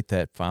Harbor Light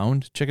that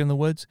found chicken in the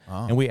woods,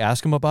 and we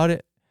asked them about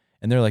it,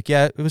 and they're like,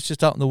 "Yeah, it was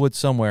just out in the woods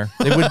somewhere."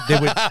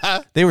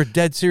 They were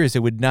dead serious. They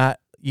would not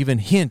even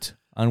hint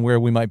on where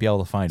we might be able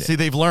to find it. See,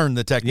 they've learned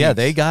the technique. Yeah,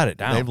 they got it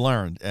down. They've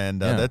learned,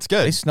 and that's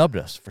good. They snubbed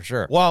us for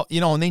sure. Well,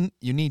 and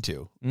you need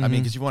to. I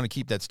mean, because you want to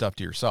keep that stuff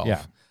to yourself.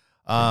 Yeah.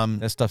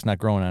 That stuff's not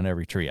growing on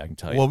every tree, I can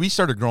tell you. Well, we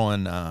started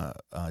growing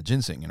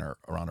ginseng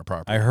around our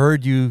property. I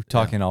heard you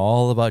talking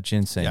all about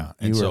ginseng. Yeah,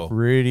 you were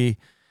pretty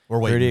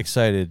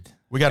excited.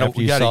 We got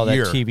a year.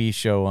 That TV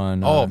show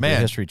on the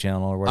History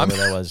Channel or whatever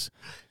that was.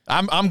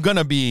 I'm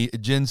gonna be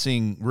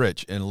ginseng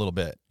rich in a little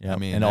bit. Yep. I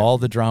mean, all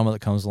the drama that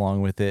comes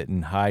along with it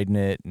and hiding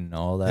it and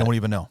all that. They won't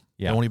even know.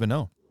 Yeah. They won't even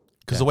know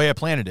because the way I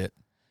planted it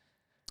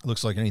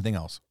looks like anything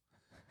else,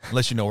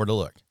 unless you know where to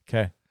look.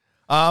 Okay.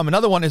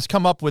 Another one is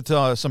come up with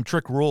some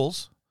trick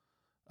rules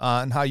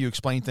on how you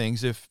explain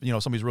things. If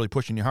somebody's really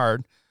pushing you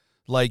hard,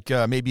 like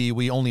maybe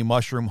we only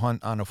mushroom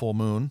hunt on a full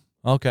moon.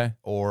 Okay.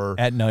 Or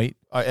at night.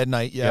 Yeah.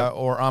 Yep.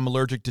 Or I'm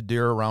allergic to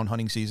deer around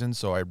hunting season,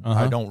 so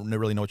I don't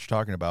really know what you're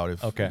talking about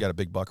if you got a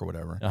big buck or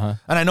whatever.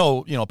 And I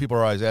know people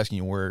are always asking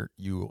you where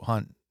you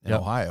hunt in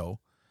Ohio.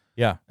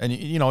 Yeah. And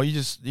you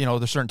just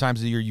there's certain times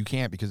of the year you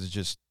can't because it's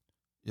just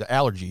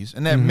allergies,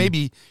 and then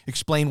maybe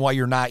explain why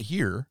you're not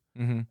here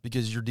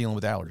because you're dealing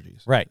with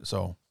allergies. Right.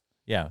 So.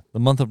 Yeah, the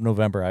month of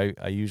November,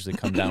 I usually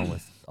come down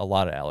with a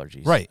lot of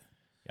allergies. Right.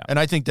 Yeah. And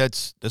I think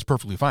that's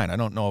perfectly fine. I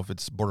don't know if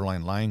it's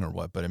borderline lying or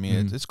what, but I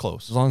mean, it's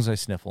close. As long as I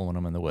sniffle when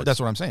I'm in the woods. But that's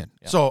what I'm saying.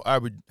 Yeah. So I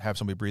would have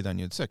somebody breathe on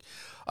you and sick.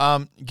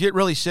 Get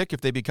really sick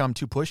if they become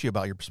too pushy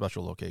about your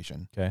special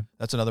location. Okay.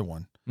 That's another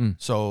one.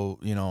 So,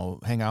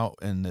 hang out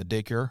in the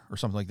daycare or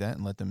something like that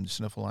and let them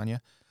sniffle on you.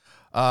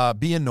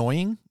 Be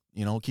annoying.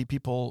 Keep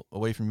people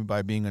away from you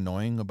by being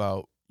annoying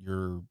about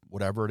your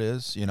whatever it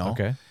is,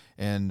 Okay.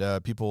 And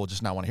people will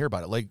just not want to hear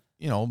about it. Like,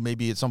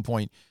 maybe at some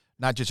point,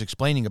 not just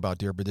explaining about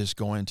deer, but just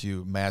go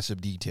into massive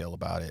detail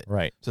about it.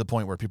 Right. To the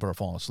point where people are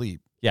falling asleep.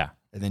 Yeah.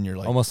 And then you're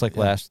like. Almost like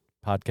last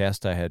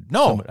podcast I had.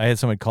 No. I had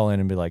someone call in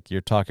and be like,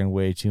 you're talking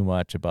way too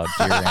much about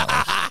deer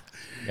antlers.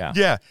 Yeah.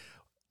 Yeah.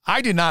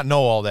 I did not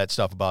know all that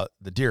stuff about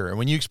the deer. And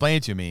when you explained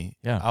it to me,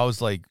 I was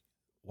like,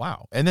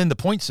 wow. And then the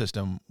point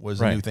system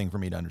was a new thing for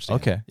me to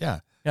understand. Okay.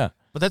 Yeah. Yeah.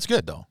 But that's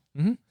good, though.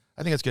 Mm-hmm.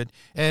 I think that's good.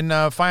 And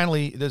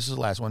finally, this is the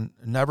last one.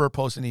 Never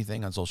post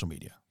anything on social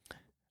media.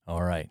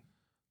 All right.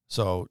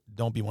 So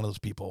don't be one of those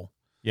people.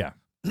 Yeah.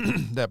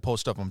 That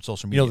post stuff on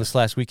social media. This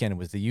last weekend it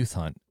was the youth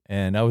hunt,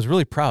 and I was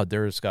really proud.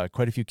 There's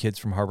quite a few kids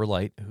from Harbor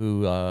Light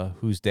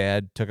whose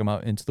dad took them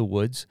out into the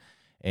woods,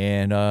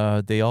 and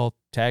they all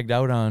tagged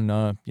out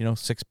on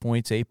 6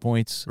 points, 8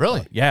 points.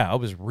 Really? Yeah, I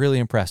was really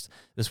impressed.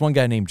 This one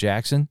guy named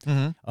Jackson,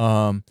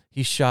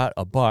 he shot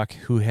a buck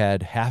who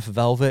had half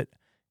velvet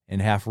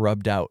and half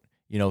rubbed out.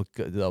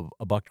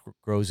 A buck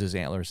grows his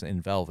antlers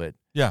in velvet.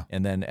 Yeah.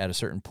 And then at a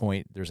certain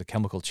point, there's a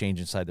chemical change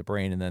inside the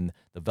brain, and then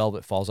the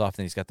velvet falls off,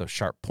 and he's got those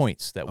sharp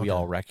points that we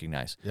all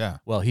recognize. Yeah.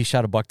 Well, he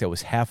shot a buck that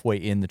was halfway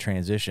in the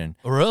transition.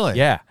 Oh, really?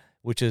 Yeah,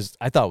 which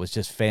I thought was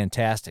just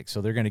fantastic.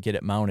 So they're going to get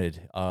it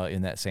mounted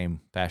in that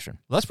same fashion.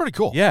 Well, that's pretty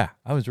cool. Yeah,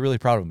 I was really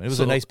proud of him. It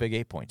was a nice big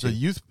 8 point. The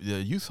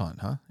youth hunt,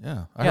 huh?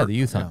 Yeah. The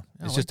youth hunt.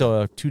 Yeah, it's just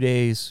 2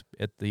 days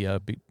at the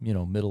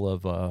middle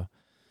of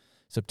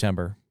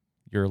September.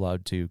 You're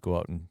allowed to go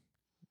out and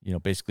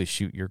basically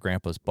shoot your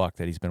grandpa's buck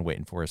that he's been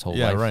waiting for his whole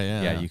life. Right,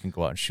 yeah. You can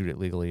go out and shoot it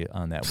legally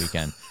on that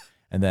weekend,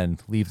 and then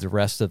leave the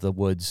rest of the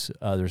woods.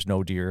 There's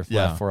no deer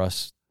left for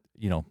us,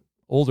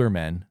 older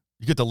men.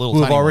 You get the little who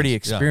have tiny already ones.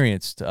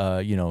 experienced,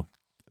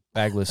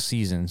 bagless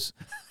seasons.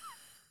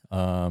 You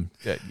sound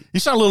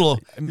a little.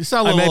 I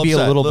may be a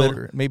upset. little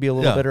bitter. Maybe a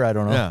little bitter. I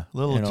don't know. Yeah, a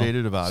little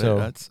jaded about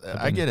it.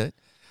 I get it.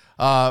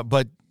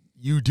 But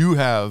you do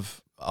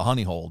have a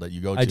honey hole that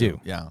you go to. I do.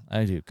 Yeah.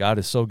 I do. God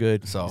is so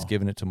good. So He's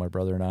given it to my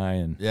brother and I,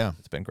 and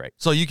it's been great.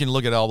 So you can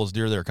look at all those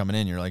deer that are coming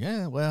in. You're like,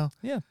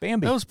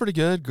 Bambi. That was pretty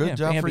good. Good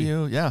job Bambi. for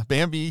you. Yeah,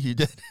 Bambi, you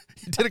did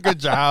a good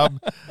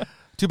job.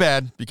 Too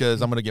bad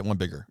because I'm going to get one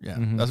bigger. Yeah,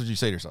 that's what you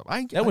say to yourself.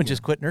 That one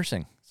just quit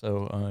nursing,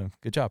 so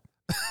good job.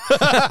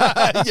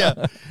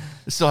 Yeah,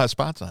 it still has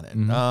spots on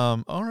it.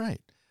 All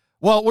right.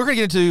 Well, we're going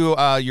to get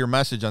into your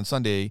message on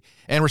Sunday,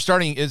 and we're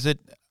starting.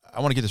 I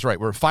want to get this right.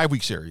 We're a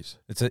 5-week series.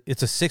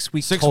 It's a 6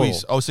 week 6 total.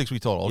 weeks. Oh, 6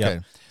 week total. Okay.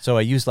 Yep. So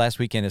I used last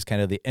weekend as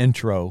kind of the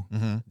intro,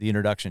 the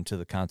introduction to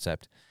the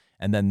concept.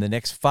 And then the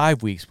next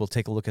 5 weeks, we'll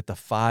take a look at the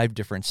 5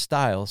 different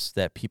styles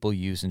that people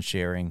use in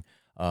sharing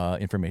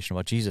information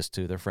about Jesus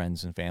to their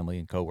friends and family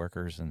and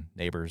coworkers and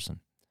neighbors.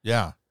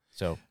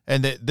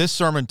 And this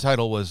sermon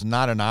title was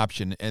not an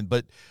option.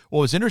 But what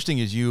was interesting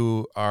is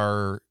you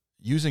are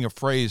using a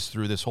phrase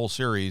through this whole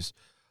series,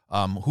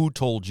 who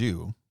told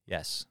you?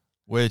 Yes.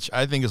 Which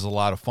I think is a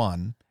lot of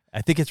fun.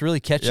 I think it's really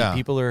catchy. Yeah.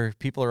 People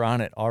are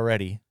on it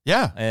already.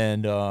 Yeah.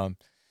 And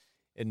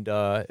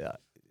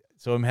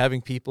So I'm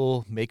having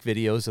people make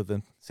videos of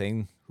them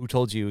saying who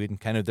told you in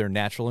kind of their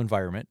natural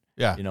environment,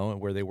 Yeah. you know,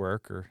 where they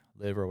work or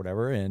live or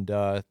whatever. And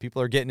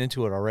people are getting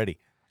into it already.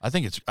 I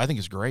think it's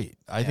great.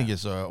 I think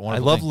it's a wonderful I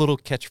love thing. little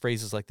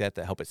catchphrases like that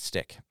help it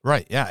stick.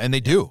 Right. Yeah. And they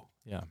do.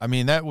 Yeah. I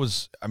mean,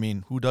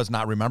 who does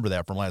not remember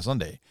that from last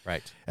Sunday?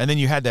 Right. And then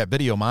you had that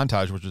video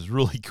montage, which was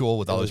really cool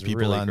with all those was people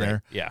really on great.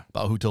 there Yeah.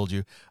 about who told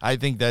you. I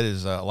think that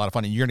is a lot of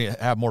fun. And you're going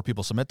to have more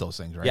people submit those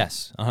things, right?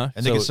 Yes. Uh-huh.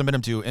 And they can submit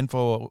them to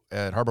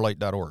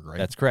info@harborlight.org, right?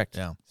 That's correct.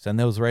 Yeah. Send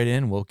those right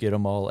in. We'll get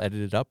them all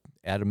edited up,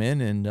 add them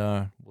in, and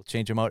we'll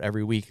change them out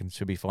every week. And it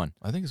should be fun.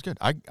 I think it's good.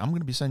 I'm going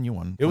to be sending you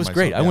one. It was for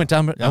great. myself. I went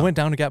down. Yeah. I went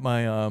down and got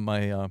my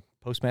my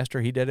postmaster.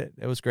 He did it.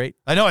 It was great.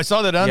 I know. I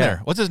saw that on Yeah.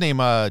 there. What's his name?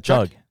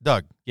 Chuck?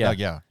 Doug. Yeah. Doug,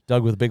 yeah.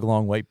 Doug with a big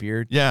long white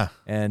beard. Yeah.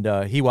 And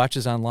he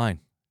watches online.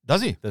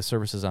 Does he? The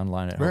services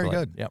online at Very Herbalife.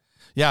 good. Yep.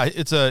 Yeah,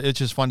 it's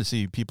just fun to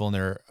see people in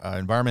their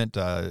environment.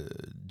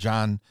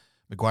 John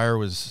McGuire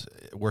was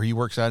where he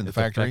works at in the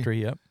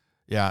factory. Yep.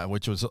 Yeah,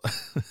 which was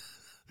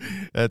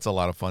that's a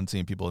lot of fun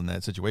seeing people in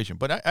that situation.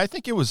 But I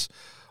think it was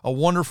a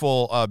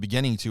wonderful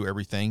beginning to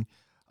everything.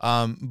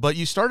 But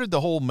you started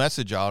the whole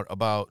message out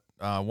about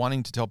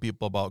wanting to tell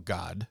people about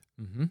God,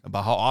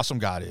 about how awesome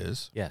God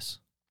is. Yes.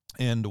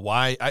 And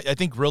why I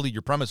think really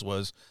your premise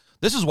was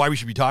this is why we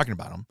should be talking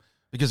about him,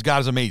 because God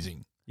is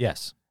amazing.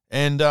 Yes.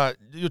 And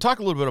you talk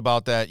a little bit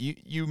about that.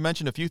 You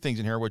mentioned a few things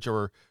in here which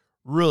are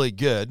really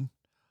good.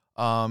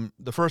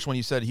 The first one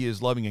you said he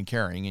is loving and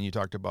caring, and you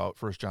talked about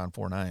 1 John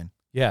 4:9.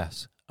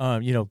 Yes.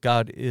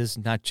 God is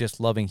not just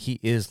loving. He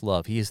is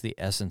love. He is the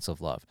essence of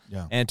love.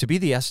 Yeah. And to be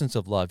the essence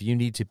of love, you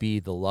need to be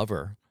the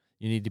lover.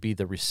 You need to be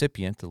the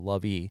recipient, the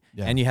lovee,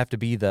 and you have to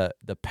be the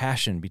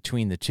passion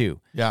between the two.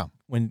 Yeah.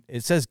 When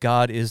it says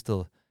God is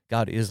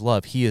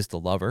love, he is the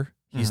lover.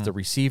 He's the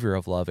receiver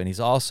of love, and he's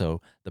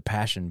also the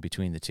passion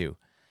between the two.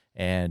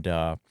 And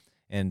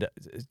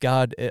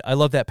God, I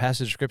love that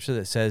passage of scripture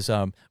that says,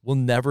 we'll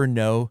never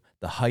know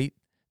the height,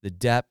 the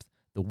depth,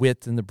 the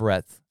width, and the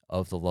breadth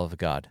of the love of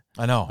God.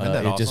 I know. Isn't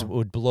that it awesome? just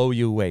would blow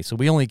you away. So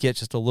we only get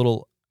just a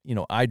little,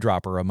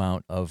 eyedropper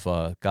amount of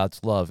God's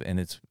love, and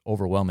it's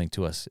overwhelming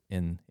to us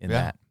in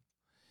that.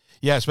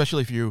 Yeah,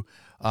 especially if you,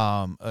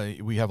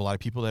 we have a lot of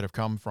people that have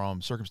come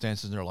from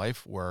circumstances in their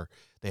life where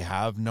they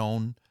have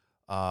known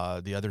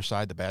the other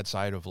side, the bad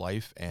side of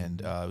life, and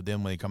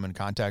then when they come in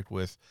contact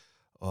with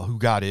who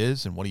God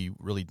is and what he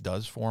really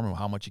does for them and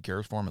how much he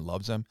cares for them and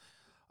loves them,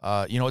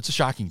 it's a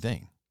shocking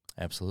thing.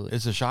 Absolutely.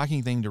 It's a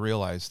shocking thing to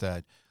realize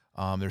that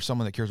there's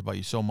someone that cares about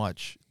you so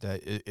much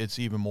that it's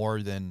even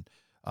more than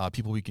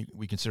people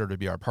we consider to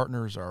be our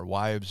partners, our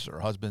wives, our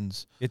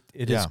husbands. It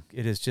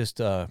is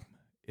just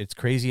it's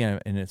crazy,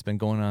 and it's been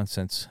going on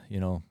since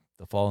the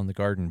fall in the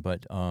garden.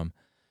 But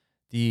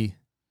the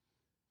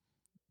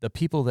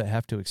people that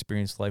have to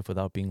experience life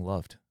without being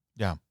loved,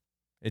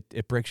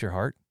 it breaks your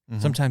heart.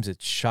 Mm-hmm. Sometimes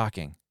it's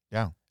shocking.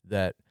 Yeah,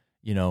 that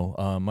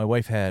my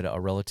wife had a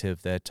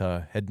relative that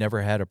had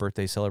never had a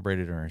birthday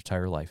celebrated in her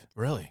entire life.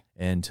 Really?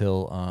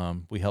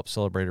 Until we helped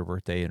celebrate her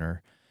birthday in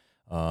her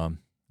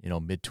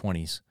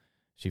mid-20s.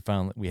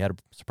 We had a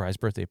surprise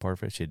birthday party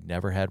for her. She had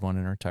never had one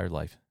in her entire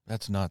life.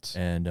 That's nuts.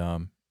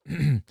 And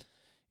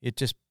it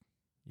just,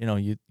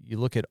 you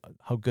look at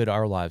how good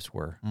our lives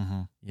were,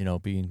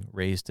 being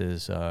raised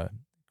as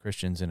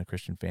Christians in a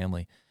Christian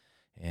family.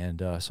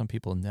 And some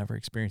people never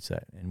experience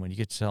that. And when you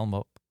get to tell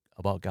them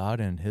about God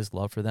and his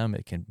love for them,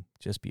 it can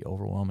just be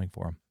overwhelming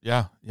for them.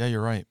 Yeah,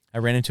 you're right. I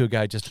ran into a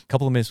guy just a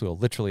couple of minutes ago,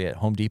 literally at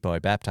Home Depot. I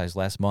baptized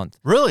last month.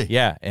 Really?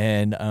 Yeah.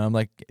 And I'm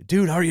like,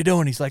 dude, how are you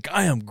doing? He's like,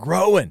 I am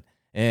growing.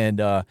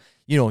 And,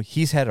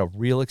 he's had a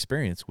real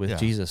experience with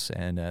Jesus,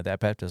 and that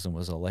baptism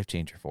was a life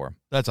changer for him.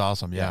 That's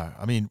awesome. Yeah.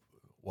 I mean,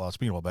 well,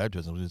 speaking about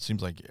baptism, it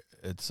seems like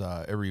it's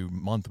every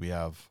month we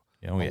have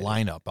a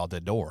lineup out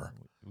the door.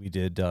 We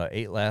did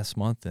 8 last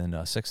month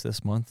and 6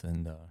 this month,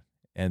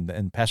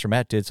 and Pastor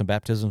Matt did some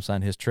baptisms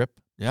on his trip.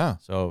 Yeah.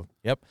 So,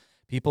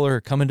 people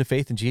are coming to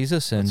faith in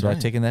Jesus and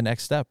taking that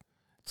next step.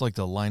 It's like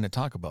the line at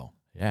Taco Bell.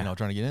 Yeah.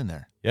 Trying to get in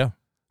there. Yeah.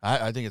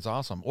 I think it's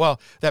awesome. Well,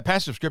 that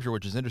passage of scripture,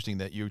 which is interesting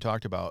that you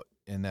talked about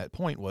in that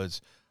point,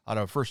 was out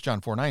of 1 John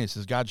 4:9. It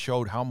says, God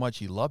showed how much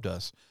he loved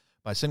us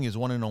by sending his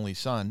one and only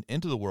son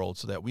into the world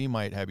so that we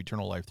might have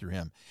eternal life through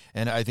him.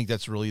 And I think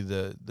that's really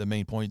the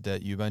main point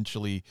that you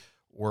eventually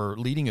were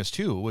leading us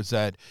to, was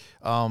that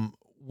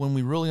when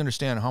we really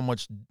understand how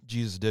much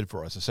Jesus did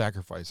for us, a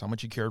sacrifice, how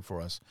much he cared for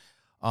us,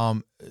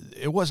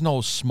 it was no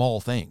small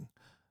thing.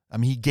 I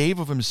mean, he gave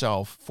of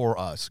himself for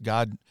us.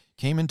 God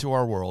came into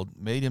our world,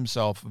 made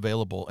himself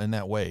available in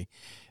that way.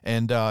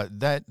 And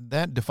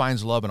that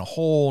defines love in a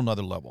whole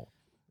nother level.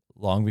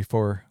 Long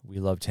before we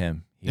loved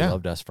him, he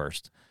loved us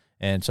first.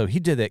 And so he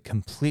did that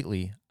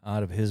completely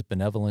out of his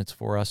benevolence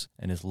for us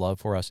and his love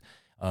for us.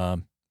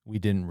 We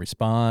didn't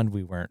respond.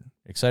 We weren't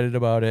excited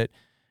about it.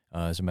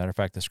 As a matter of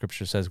fact, the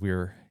scripture says we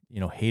were,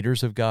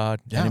 haters of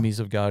God, enemies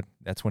of God.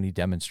 That's when he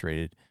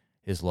demonstrated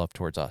his love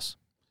towards us.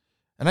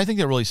 And I think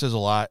that really says a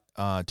lot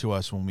to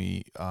us when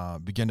we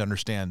begin to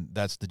understand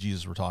that's the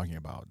Jesus we're talking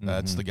about.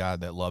 That's the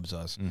God that loves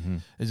us.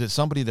 Is it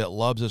somebody that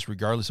loves us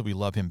regardless if we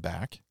love him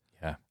back?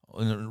 Yeah.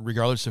 and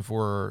regardless if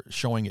we're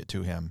showing it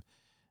to him,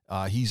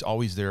 he's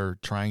always there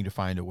trying to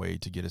find a way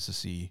to get us to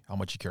see how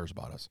much he cares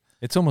about us.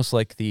 It's almost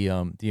like the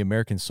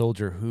American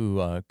soldier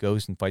who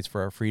goes and fights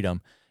for our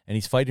freedom, and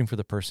he's fighting for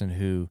the person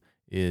who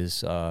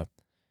is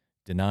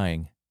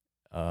denying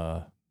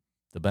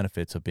the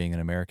benefits of being an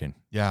American.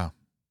 Yeah.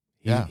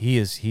 He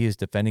is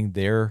defending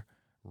their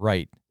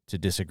right to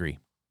disagree.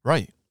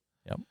 Right.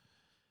 Yep.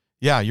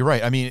 Yeah, you're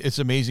right. I mean, it's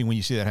amazing when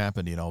you see that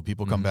happen.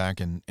 People come Mhm. back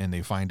and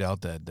they find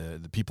out that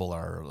the people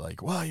are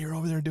like, well, you're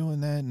over there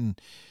doing that. And,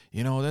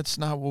 that's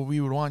not what we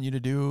would want you to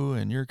do.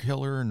 And you're a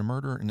killer and a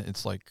murderer. And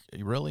it's like,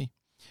 really?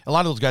 A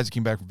lot of those guys that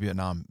came back from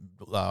Vietnam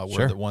were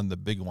Sure. one of the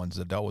big ones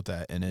that dealt with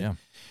that. And Yeah.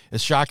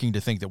 it's shocking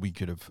to think that we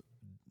could have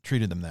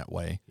treated them that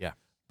way. Yeah.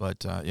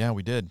 But,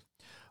 we did.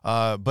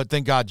 But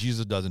thank God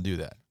Jesus doesn't do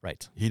that.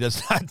 Right. He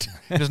does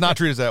not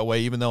treat us that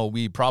way, even though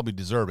we probably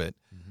deserve it.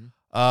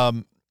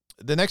 Mhm.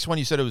 The next one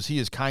you said he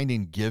is kind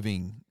in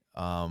giving,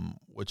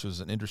 which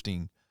was an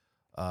interesting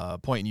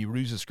point. And you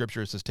use the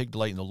scripture. It says, "Take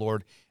delight in the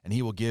Lord, and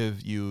He will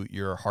give you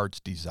your heart's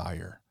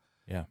desire."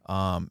 Yeah.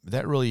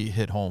 That really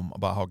hit home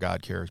about how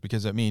God cares,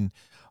 because Amy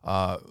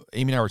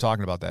and I were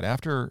talking about that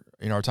after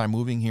our time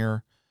moving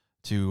here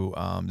to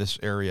this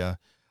area.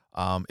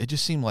 It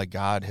just seemed like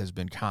God has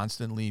been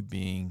constantly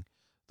being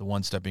the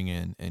one stepping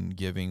in and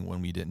giving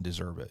when we didn't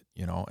deserve it,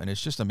 and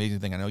it's just an amazing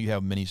thing. I know you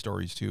have many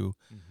stories too.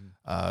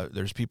 Mhm.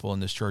 There's people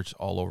in this church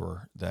all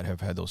over that have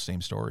had those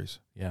same stories.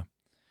 Yeah.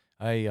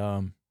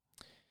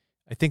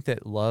 I think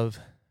that love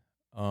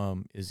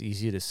is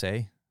easy to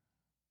say,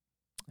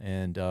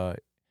 and the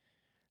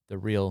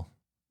real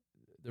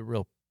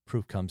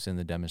proof comes in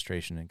the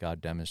demonstration, and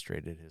God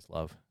demonstrated his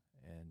love,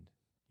 and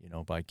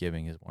by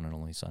giving his one and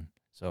only son.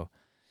 So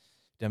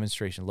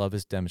demonstration, love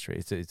is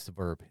demonstrated. It's a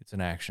verb. It's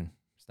an action.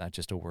 It's not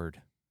just a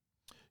word.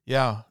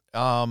 Yeah.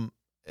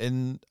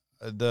 And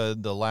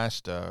the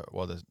last,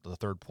 the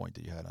third point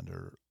that you had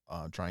under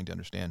trying to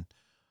understand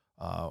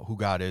who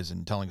God is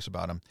and telling us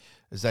about him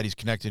is that he's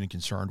connected and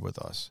concerned with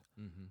us.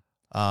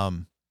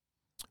 Mm-hmm.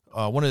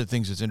 One of the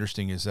things that's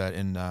interesting is that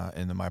in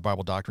my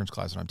Bible doctrines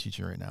class that I'm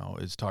teaching right now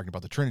is talking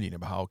about the Trinity and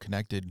about how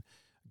connected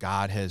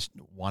God has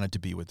wanted to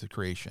be with the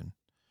creation.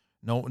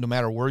 No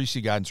matter where you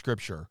see God in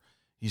Scripture,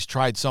 he's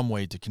tried some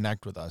way to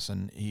connect with us,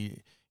 and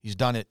he's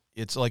done it.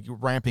 It's like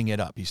ramping it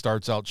up. He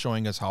starts out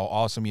showing us how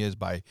awesome he is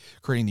by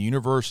creating the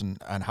universe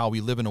and how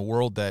we live in a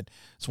world that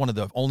it's one of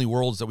the only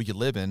worlds that we could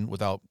live in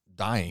without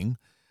dying.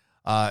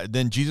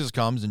 Then Jesus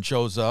comes and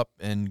shows up,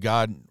 and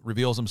God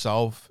reveals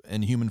himself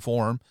in human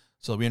form,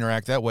 so we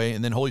interact that way.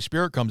 And then Holy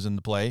Spirit comes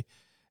into play,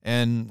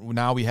 and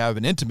now we have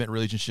an intimate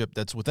relationship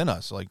that's within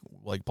us. Like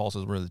Paul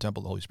says, we're the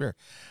temple of the Holy Spirit.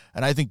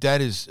 And I think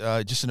that is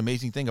just an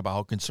amazing thing about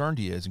how concerned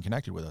he is and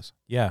connected with us.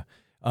 Yeah.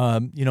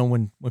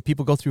 When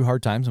people go through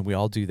hard times, and we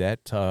all do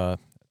that,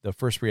 the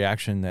first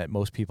reaction that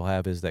most people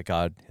have is that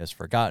God has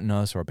forgotten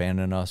us or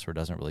abandoned us or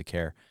doesn't really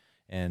care.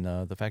 And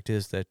the fact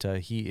is that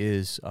he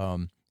is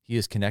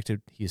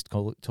connected. He is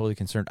totally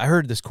concerned. I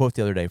heard this quote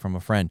the other day from a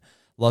friend.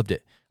 Loved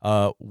it.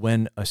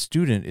 When a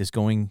student is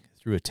going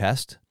through a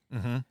test,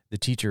 the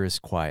teacher is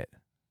quiet.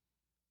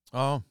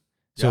 Oh,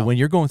 so yeah. when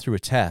you're going through a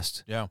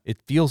test, Yeah. it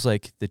feels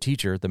like the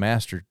teacher, the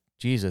master,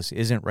 Jesus,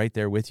 isn't right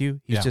there with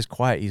you. He's just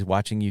quiet. He's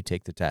watching you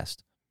take the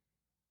test.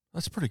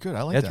 That's pretty good.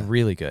 I like That's that.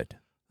 really good.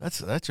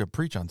 That's a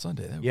preach on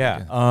Sunday. That would be Yeah.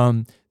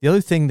 good. The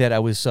other thing that I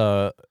was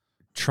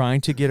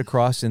trying to get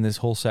across in this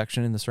whole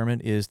section in the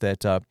sermon is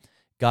that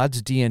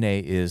God's DNA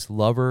is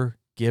lover,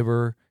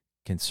 giver,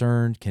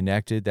 concerned,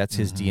 connected. That's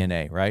his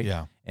DNA, right?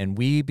 Yeah. And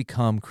we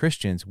become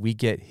Christians. We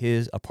get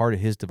a part of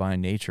his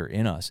divine nature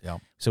in us. Yeah.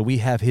 So we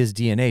have his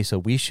DNA. So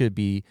we should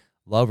be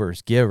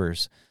lovers,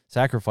 givers,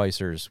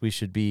 sacrificers. We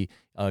should be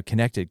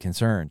connected,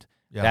 concerned.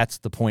 Yeah. That's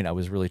the point I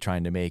was really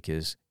trying to make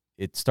is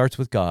it starts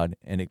with God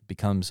and it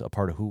becomes a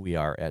part of who we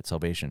are at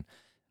salvation.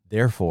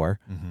 Therefore,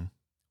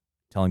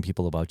 telling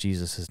people about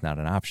Jesus is not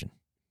an option.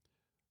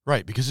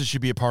 Right, because it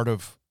should be a part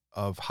of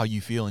how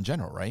you feel in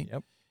general, right?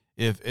 Yep.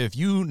 If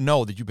you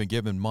know that you've been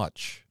given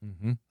much,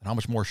 Mm-hmm. then how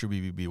much more should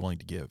we be willing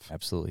to give?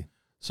 Absolutely.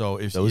 So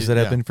if Those that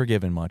have been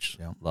forgiven much,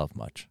 love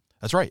much.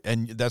 That's right,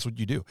 and that's what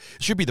you do.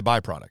 It should be the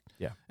byproduct.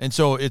 Yeah. And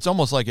so it's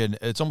almost like an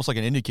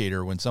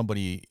indicator when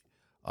somebody.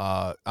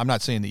 I'm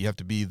not saying that you have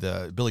to be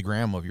the Billy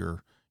Graham of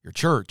your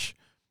church,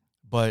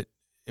 but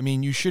I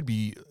mean you should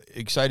be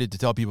excited to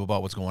tell people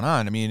about what's going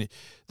on. I mean,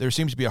 there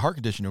seems to be a heart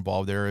condition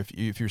involved there.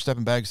 If you're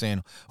stepping back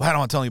saying, "Well, I don't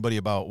want to tell anybody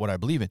about what I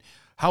believe in,"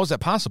 how is that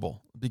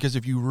possible? Because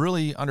if you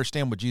really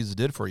understand what Jesus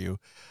did for you,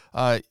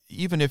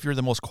 even if you're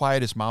the most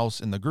quietest mouse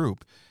in the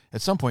group,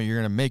 at some point you're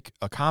going to make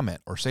a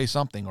comment or say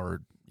something,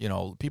 or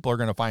people are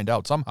going to find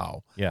out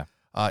somehow. Yeah.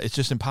 It's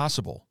just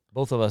impossible.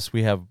 Both of us,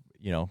 we have,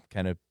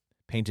 kind of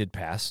painted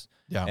past.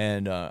 Yeah.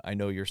 And I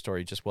know your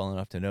story just well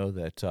enough to know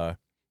that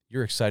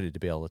you're excited to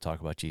be able to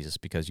talk about Jesus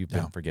because you've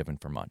been forgiven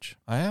for much.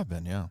 I have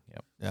been, yeah.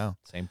 Yep. Yeah.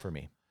 Same for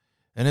me.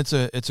 And it's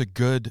a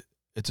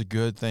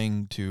good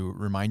thing to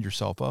remind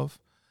yourself of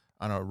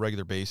on a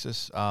regular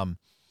basis.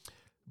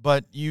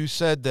 But you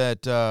said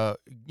that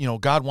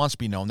God wants to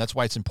be known. That's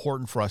why it's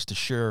important for us to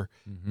share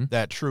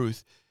that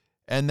truth.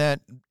 and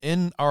that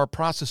in our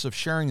process of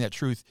sharing that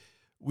truth,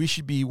 we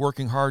should be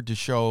working hard to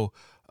show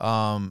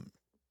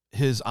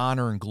his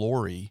honor and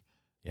glory.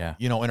 Yeah.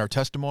 In our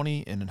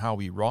testimony and in how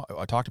we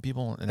talk to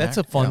people. And That's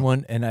a fun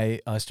one, and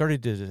I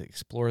started to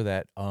explore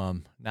that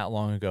not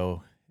long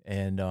ago,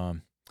 and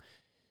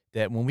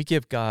that when we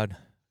give God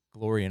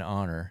glory and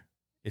honor,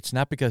 it's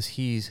not because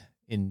he's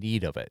in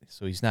need of it.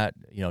 So he's not,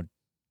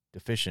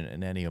 deficient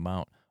in any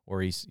amount,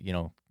 or he's,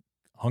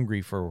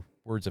 hungry for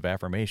words of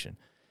affirmation.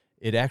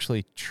 It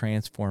actually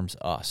transforms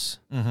us.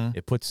 Mm-hmm.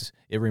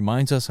 It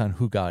reminds us on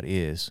who God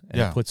is, and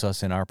it puts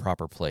us in our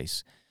proper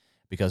place.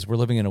 Because we're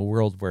living in a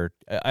world where,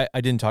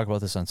 I didn't talk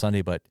about this on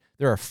Sunday, but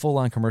there are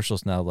full-on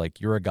commercials now like,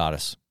 you're a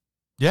goddess.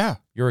 Yeah.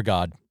 You're a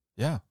god.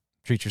 Yeah.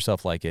 Treat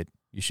yourself like it.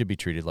 You should be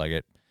treated like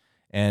it.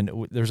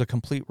 And there's a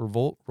complete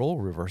role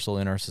reversal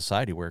in our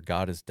society where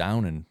God is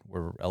down and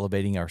we're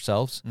elevating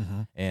ourselves.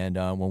 Mm-hmm. And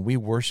when we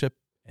worship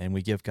and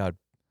we give God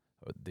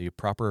the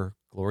proper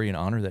glory and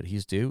honor that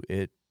he's due,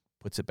 it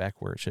puts it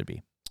back where it should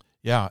be.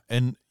 Yeah.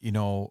 And,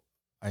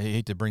 I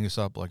hate to bring this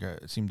up, like I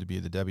seem to be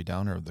the Debbie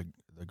Downer of the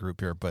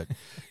group here, but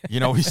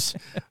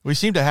we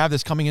seem to have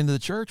this coming into the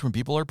church when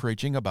people are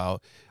preaching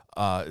about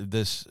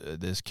this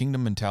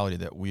kingdom mentality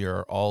that we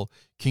are all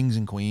kings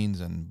and queens,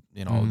 and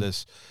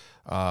this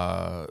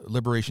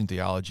liberation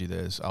theology that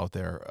is out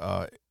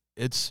there.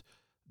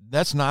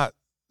 That's not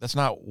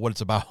what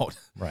it's about,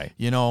 right?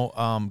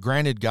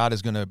 Granted, God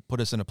is going to put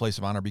us in a place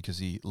of honor because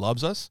he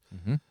loves us,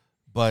 mm-hmm.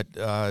 but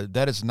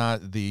that is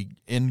not the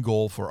end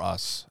goal for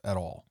us at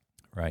all,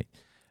 right?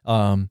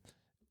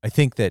 I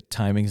think that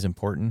timing is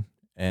important.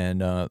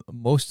 And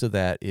most of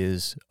that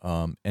is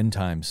end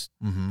times.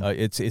 Mm-hmm.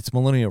 It's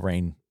millennial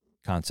reign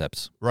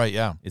concepts. Right,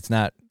 yeah. It's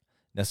not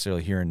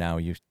necessarily here and now.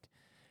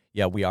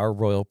 We are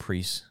royal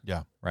priests.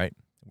 Yeah. Right?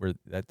 We're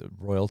at the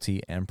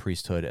royalty and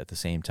priesthood at the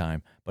same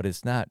time, but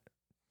it's not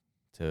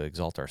to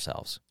exalt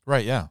ourselves.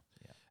 Right, yeah.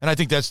 And I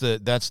think that's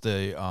the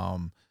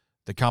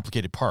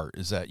complicated part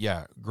is that,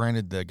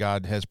 granted that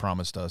God has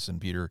promised us, and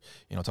Peter,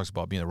 talks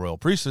about being a royal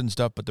priesthood and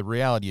stuff, but the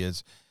reality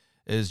is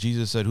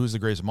Jesus said, who's the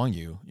greatest among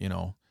you,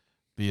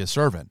 be a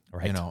servant,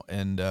 right.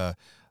 And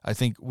I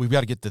think we've got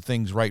to get the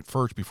things right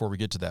first before we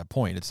get to that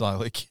point. It's not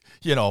like,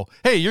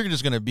 hey, you're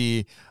just going to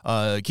be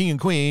king and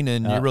queen,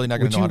 and you're really not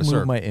going to know how to serve. Would you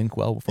move my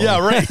inkwell before? Yeah,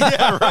 right.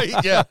 Yeah, right.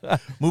 Yeah.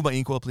 Move my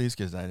inkwell, please,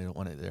 because I don't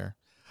want it there.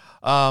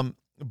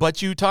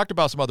 But you talked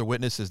about some other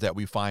witnesses that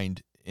we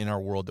find in our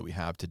world that we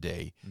have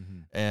today,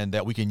 mm-hmm. and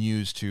that we can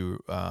use to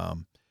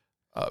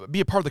be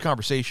a part of the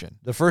conversation.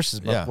 The first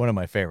is one of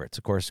my favorites,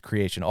 of course,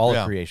 creation, all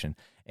of creation.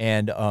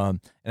 And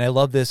I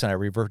love this, and I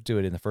revert to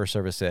it in the first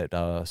service at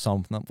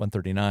Psalm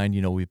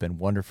 139. We've been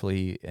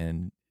wonderfully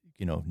and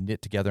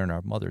knit together in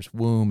our mother's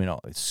womb, and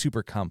it's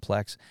super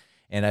complex.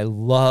 And I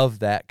love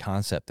that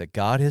concept that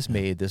God has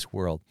made this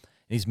world,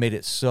 and he's made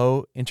it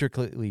so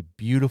intricately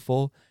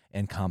beautiful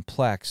and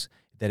complex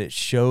that it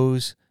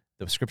shows,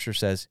 the scripture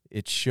says,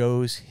 it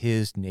shows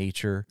his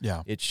nature.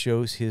 Yeah. It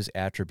shows his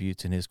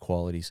attributes and his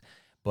qualities.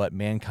 But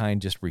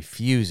mankind just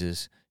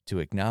refuses to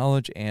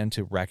acknowledge and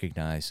to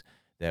recognize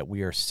that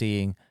we are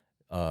seeing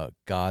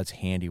God's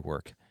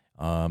handiwork,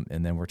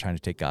 and then we're trying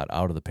to take God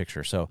out of the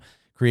picture. So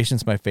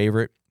creation's one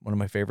of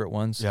my favorite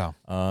ones. Yeah.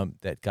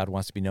 That God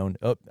wants to be known.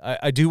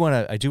 I do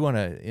want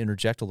to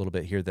interject a little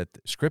bit here that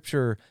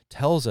Scripture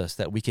tells us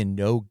that we can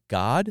know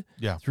God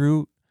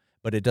through,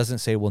 but it doesn't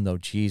say we'll know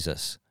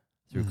Jesus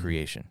through mm-hmm.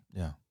 creation.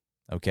 Yeah.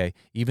 Okay.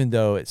 Even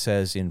though it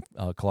says in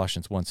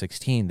Colossians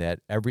 1:16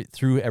 that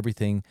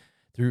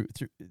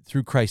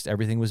through Christ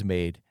everything was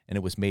made, and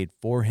it was made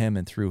for him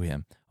and through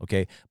him.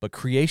 Okay, but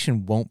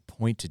creation won't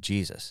point to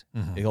Jesus.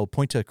 Mm-hmm. It'll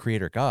point to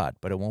Creator God,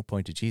 but it won't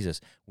point to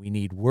Jesus. We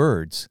need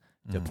words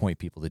to point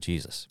people to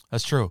Jesus.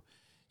 That's true.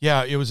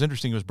 Yeah, it was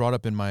interesting. It was brought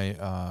up in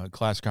my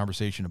class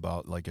conversation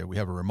about we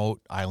have a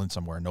remote island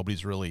somewhere.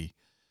 Nobody's really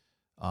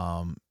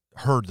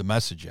heard the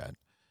message yet.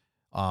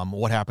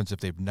 What happens if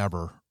they've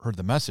never heard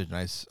the message? And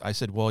I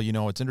said, well,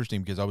 it's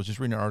interesting because I was just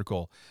reading an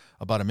article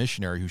about a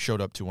missionary who showed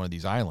up to one of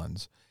these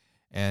islands.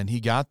 And he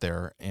got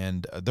there,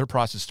 and their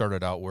process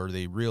started out where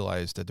they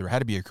realized that there had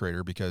to be a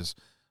creator because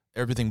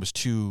everything was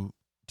too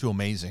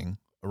amazing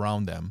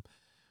around them.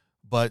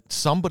 But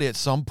somebody at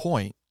some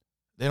point,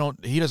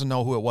 he doesn't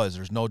know who it was.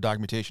 There's no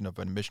documentation of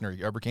a missionary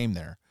who ever came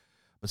there.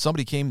 But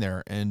somebody came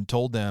there and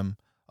told them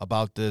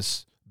about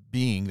this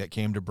being that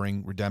came to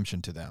bring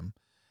redemption to them.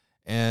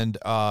 And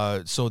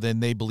so then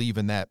they believe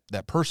in that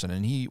person.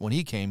 And when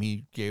he came,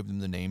 he gave them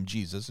the name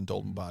Jesus and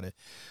told them about it.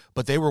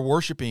 But they were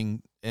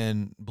worshiping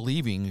and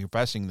believing,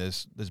 confessing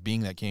this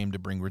being that came to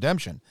bring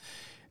redemption.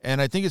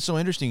 And I think it's so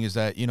interesting is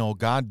that,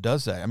 God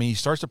does that. I mean, he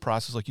starts the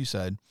process, like you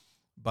said,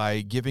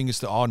 by giving us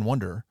the awe and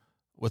wonder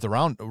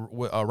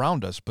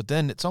around us. But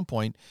then at some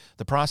point,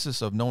 the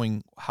process of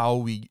knowing how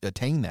we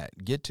attain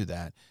that, get to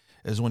that,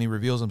 is when he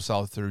reveals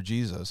himself through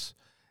Jesus.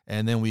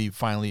 And then we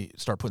finally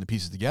start putting the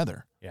pieces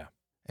together. Yeah.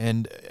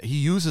 And he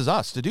uses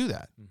us to do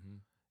that.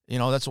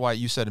 Mm-hmm. That's why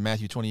you said in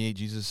Matthew 28,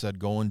 Jesus said,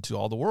 go into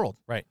all the world.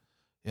 Right.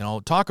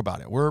 Talk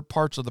about it. We're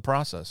parts of the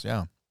process.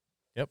 Yeah.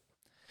 Yep.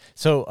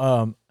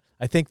 So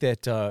I think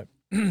that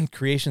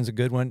creation's a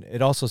good one.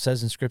 It also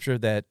says in Scripture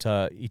that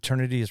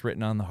eternity is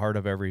written on the heart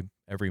of every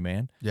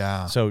man.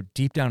 Yeah. So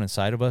deep down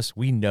inside of us,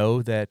 we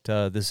know that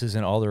this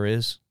isn't all there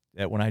is,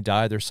 that when I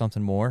die, there's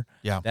something more.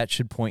 Yeah. That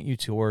should point you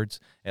towards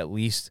at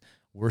least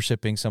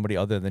worshiping somebody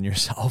other than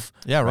yourself.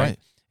 Yeah, right.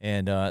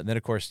 And then,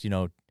 of course,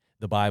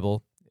 the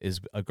Bible is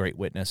a great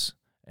witness,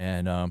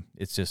 and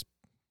it's just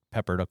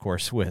peppered, of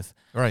course, with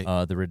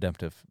the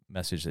redemptive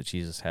message that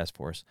Jesus has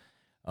for us.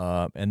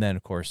 And then,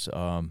 of course,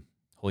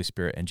 Holy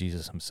Spirit and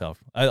Jesus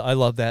himself. I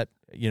love that.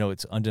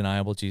 It's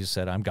undeniable. Jesus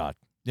said, I'm God.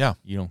 Yeah.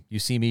 You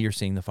see me, you're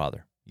seeing the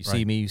Father. You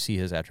see me, you see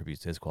his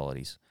attributes, his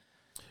qualities.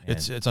 And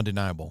It's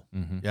undeniable.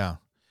 Mm-hmm. Yeah.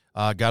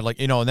 God,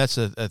 and that's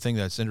a thing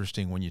that's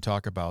interesting when you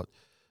talk about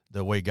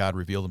the way God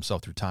revealed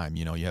himself through time.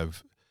 You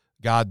have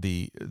God,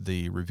 the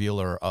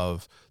revealer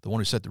of the one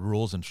who set the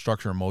rules and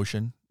structure and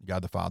motion.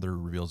 God the Father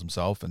reveals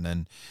himself, and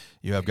then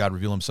you have God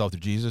reveal himself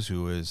through Jesus,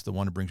 who is the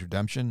one who brings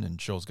redemption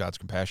and shows God's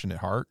compassionate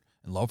heart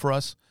and love for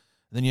us.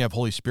 And then you have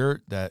Holy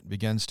Spirit that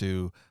begins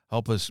to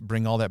help us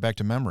bring all that back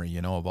to memory,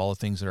 of all the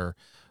things that are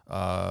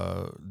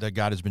that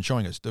God has been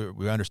showing us.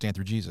 We understand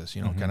through Jesus,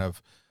 kind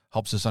of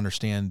helps us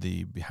understand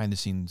the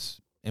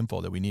behind-the-scenes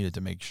info that we needed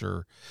to make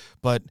sure.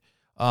 But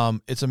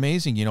it's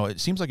amazing, it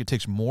seems like it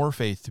takes more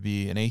faith to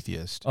be an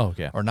atheist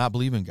or not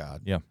believe in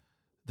God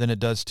than it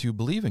does to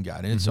believe in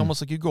God. And it's almost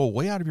like you go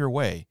way out of your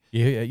way.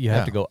 You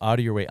have to go out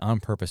of your way on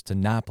purpose to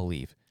not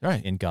believe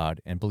in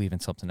God and believe in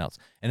something else.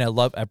 And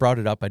I brought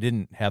it up. I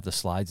didn't have the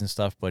slides and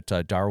stuff, but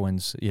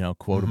Darwin's,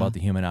 quote about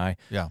the human eye,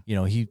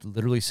 he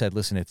literally said,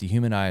 listen, if the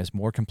human eye is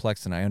more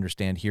complex than I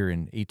understand here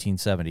in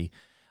 1870,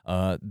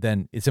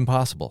 then it's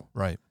impossible.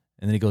 Right.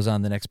 And then he goes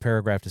on the next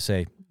paragraph to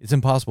say, it's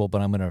impossible,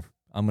 but I'm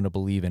going to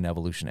believe in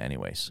evolution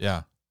anyways.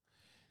 Yeah.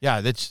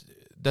 Yeah.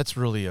 That's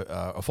really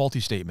a faulty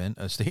statement,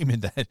 a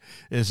statement that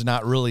is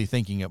not really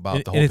thinking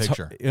about the whole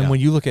picture. And when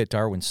you look at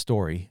Darwin's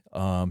story,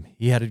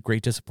 he had a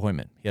great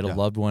disappointment. He had a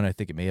loved one. I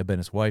think it may have been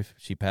his wife.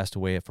 She passed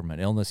away from an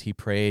illness. He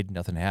prayed.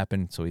 Nothing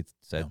happened. So he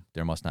said,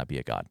 there must not be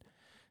a God.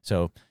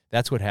 So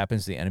that's what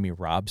happens. The enemy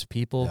robs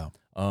people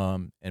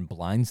and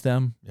blinds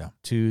them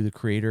to the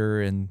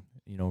creator and,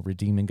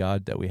 redeeming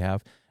God that we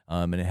have.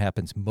 And it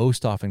happens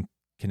most often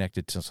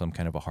connected to some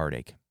kind of a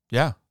heartache.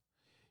 Yeah.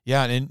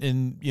 Yeah.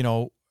 And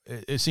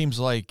it seems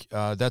like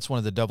that's one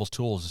of the devil's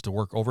tools is to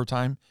work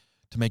overtime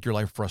to make your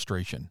life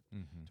frustration,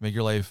 to make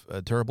your life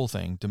a terrible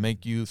thing, to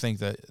make you think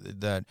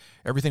that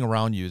everything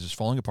around you is just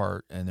falling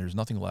apart and there's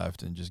nothing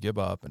left and just give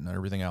up and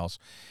everything else.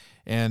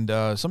 And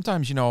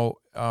sometimes,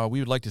 we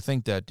would like to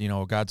think that,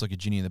 God's like a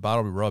genie in the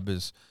bottle. We rub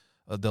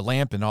the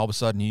lamp and all of a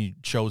sudden he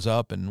shows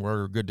up and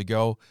we're good to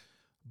go.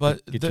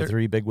 But get your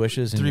 3 big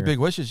wishes. Big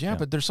wishes, yeah.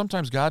 But there's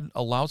sometimes God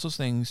allows those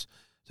things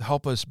to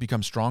help us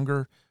become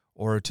stronger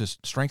or to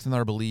strengthen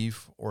our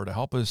belief or to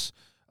help us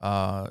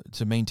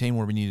to maintain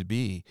where we need to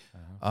be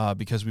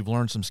because we've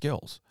learned some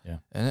skills. Yeah.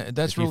 And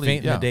that's if you really,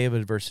 faint in the day of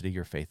adversity,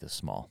 your faith is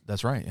small.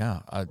 That's right,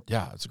 yeah.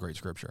 It's a great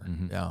scripture,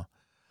 yeah.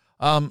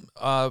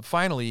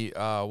 Finally,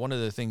 one of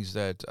the things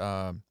that,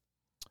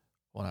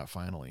 not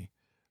finally,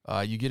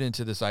 you get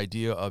into this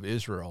idea of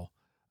Israel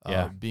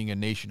being a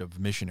nation of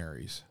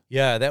missionaries.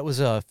 Yeah, that was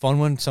a fun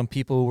one. Some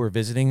people who were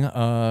visiting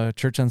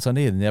church on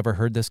Sunday had never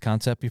heard this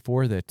concept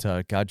before,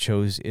 that God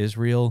chose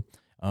Israel,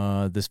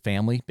 this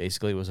family.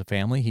 Basically, it was a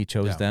family. He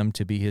chose them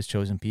to be his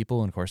chosen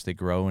people, and of course, they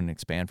grow and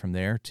expand from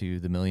there to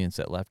the millions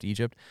that left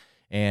Egypt.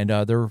 And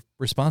their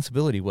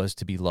responsibility was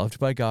to be loved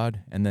by God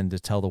and then to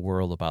tell the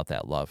world about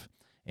that love.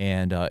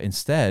 And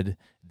instead,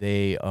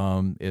 they,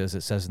 as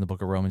it says in the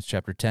book of Romans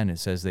chapter 10, it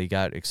says they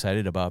got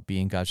excited about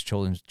being God's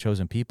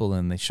chosen people,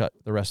 and they shut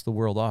the rest of the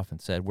world off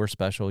and said, we're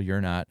special, you're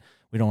not.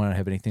 We don't want to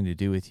have anything to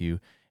do with you.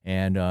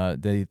 And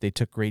they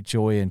took great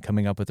joy in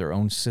coming up with their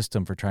own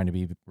system for trying to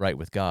be right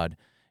with God.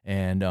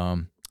 And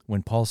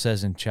when Paul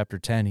says in chapter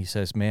 10, he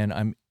says, man,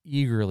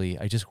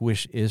 I just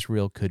wish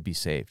Israel could be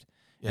saved.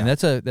 Yeah.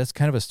 And that's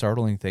kind of a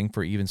startling thing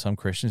for even some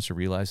Christians to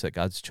realize that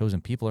God's chosen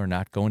people are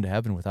not going to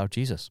heaven without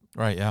Jesus.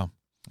 Right, yeah.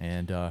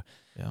 And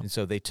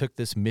so they took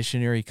this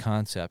missionary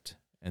concept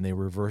and they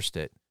reversed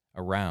it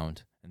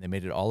around, and they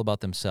made it all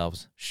about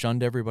themselves,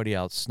 shunned everybody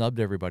else, snubbed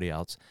everybody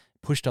else,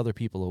 pushed other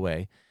people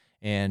away.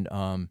 And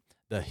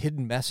the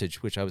hidden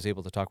message, which I was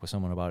able to talk with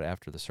someone about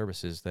after the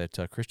service, is that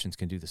Christians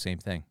can do the same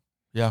thing.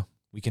 Yeah.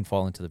 We can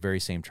fall into the very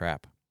same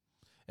trap.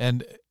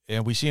 And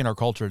we see in our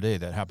culture today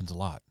that happens a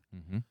lot.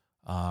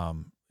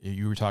 Mm-hmm.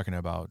 You were talking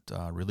about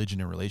religion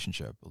and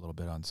relationship a little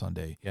bit on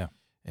Sunday. Yeah.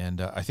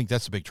 And I think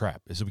that's a big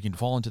trap, is that we can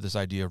fall into this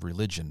idea of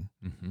religion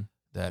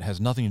that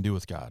has nothing to do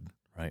with God.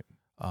 Right.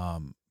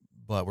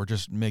 But we're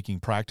just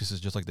making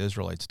practices just like the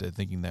Israelites did,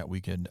 thinking that we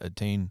can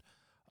attain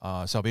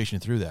salvation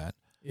through that.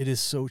 It is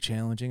so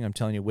challenging. I'm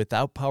telling you,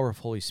 without power of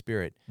Holy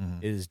Spirit,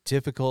 it is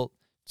difficult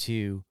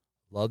to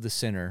love the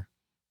sinner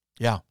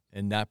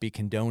and not be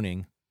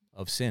condoning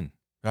of sin.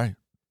 Right.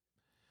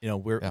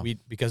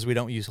 Because we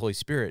don't use Holy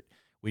Spirit,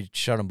 we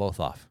shut them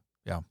both off.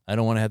 Yeah. I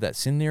don't want to have that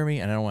sin near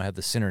me, and I don't want to have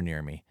the sinner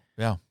near me.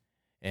 Yeah.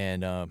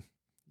 And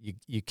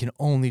you can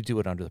only do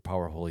it under the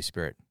power of Holy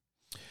Spirit.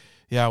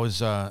 Yeah, I was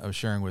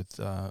sharing with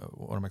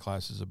one of my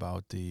classes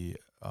about the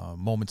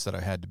moments that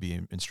I had to be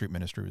in street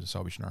ministry with the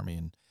Salvation Army,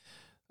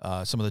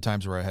 and some of the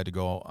times where I had to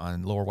go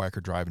on Lower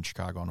Wacker Drive in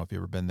Chicago. I don't know if you've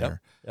ever been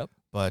there. Yep.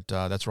 But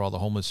that's where all the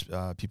homeless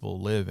people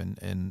live,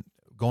 and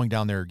going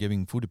down there,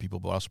 giving food to people,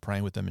 but also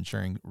praying with them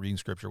and reading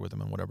scripture with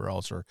them and whatever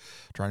else, or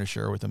trying to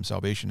share with them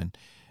salvation.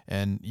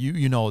 And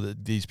you know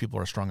that these people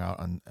are strung out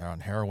on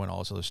heroin, all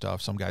this other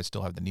stuff. Some guys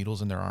still have the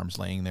needles in their arms,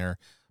 laying there,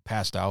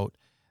 passed out.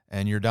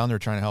 And you're down there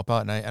trying to help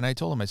out. And I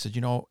told him, I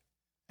said,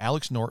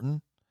 Alex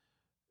Norton,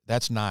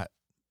 that's not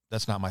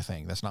my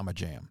thing. That's not my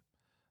jam.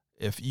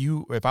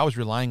 If I was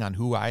relying on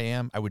who I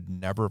am, I would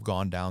never have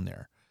gone down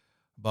there.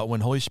 But when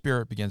Holy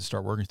Spirit begins to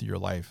start working through your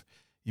life,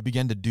 you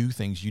begin to do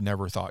things you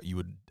never thought you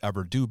would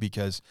ever do,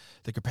 because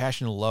the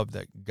compassion and love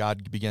that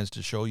God begins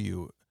to show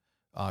you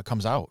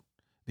comes out,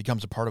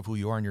 becomes a part of who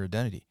you are and your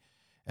identity.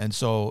 And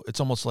so it's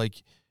almost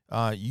like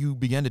you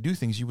begin to do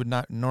things you would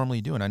not normally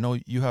do. And I know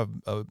you have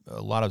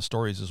a lot of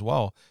stories as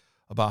well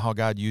about how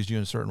God used you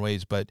in certain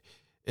ways, but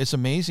it's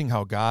amazing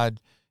how God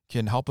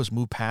can help us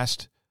move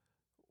past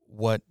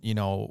what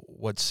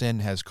sin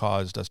has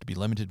caused us to be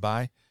limited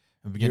by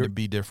and begin to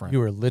be different.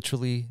 You are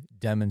literally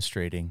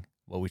demonstrating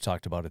what we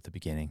talked about at the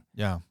beginning.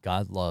 Yeah.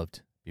 God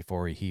loved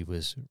before he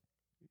was,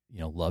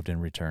 loved in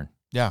return.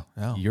 Yeah.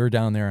 You're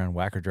down there on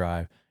Wacker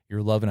Drive.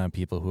 You're loving on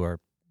people who are,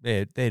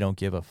 they don't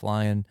give a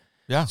flying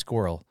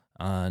squirrel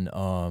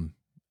on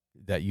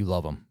that you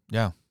love them.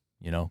 Yeah.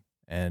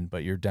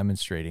 But you're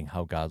demonstrating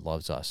how God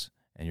loves us,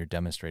 and you're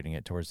demonstrating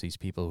it towards these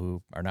people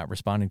who are not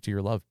responding to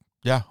your love.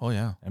 Yeah. Oh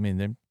yeah. I mean,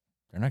 they're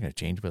not going to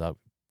change without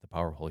the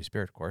power of Holy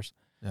Spirit, of course.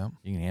 Yeah.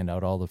 You can hand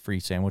out all the free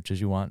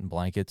sandwiches you want and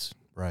blankets.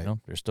 Right.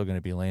 They're still going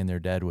to be laying there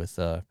dead with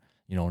a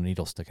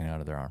needle sticking out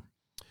of their arm.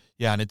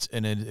 Yeah,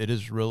 and it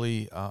is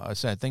really a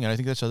sad thing. And I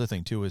think that's the other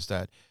thing too, is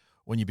that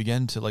when you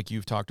begin to, like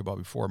you've talked about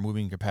before,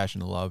 moving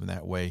compassion and love in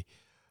that way,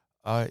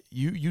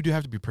 you do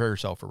have to prepare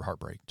yourself for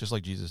heartbreak, just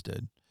like Jesus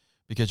did,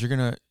 because you're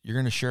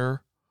gonna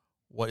share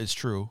what is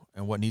true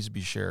and what needs to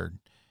be shared,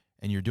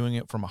 and you're doing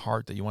it from a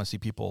heart that you want to see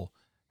people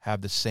have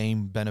the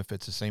same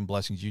benefits, the same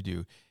blessings you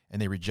do, and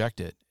they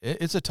reject it.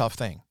 It's a tough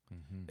thing.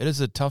 Mm-hmm. It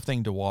is a tough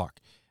thing to walk,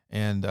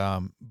 and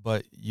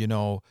but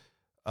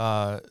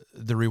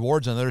the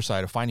rewards on the other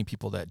side of finding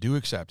people that do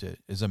accept it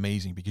is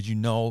amazing, because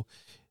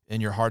in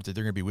your heart that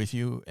they're going to be with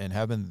you in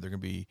heaven. They're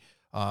going to be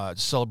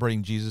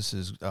celebrating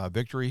Jesus's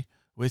victory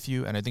with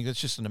you, and I think that's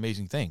just an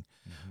amazing thing.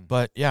 Mm-hmm.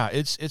 But yeah,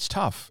 it's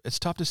tough. It's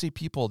tough to see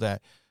people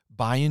that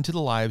buy into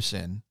the lie of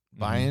sin,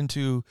 buy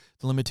into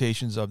the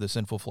limitations of the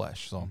sinful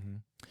flesh. So,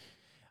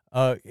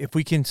 if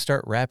we can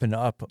start wrapping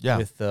up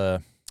with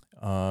the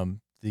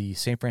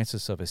St.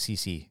 Francis of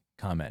Assisi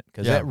comment,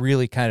 because that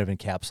really kind of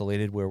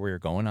encapsulated where we were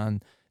going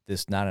on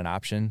this, not an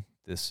option.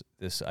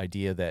 This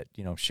idea that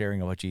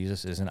sharing about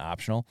Jesus isn't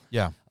optional.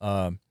 Yeah.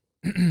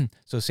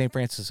 So St.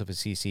 Francis of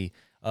Assisi,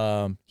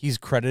 he's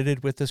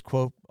credited with this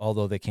quote,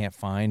 although they can't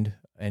find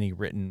any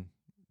written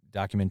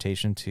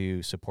documentation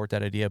to support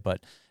that idea.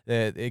 But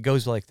it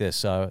goes like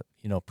this: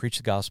 preach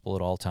the gospel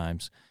at all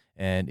times,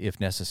 and if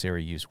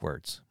necessary, use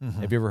words.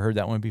 Mm-hmm. Have you ever heard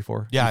that one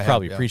before? Yeah, You've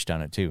probably preached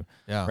on it too.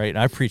 Yeah. Right. And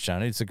I've preached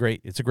on it. It's a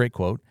great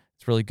quote.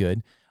 It's really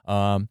good.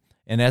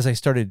 And as I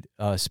started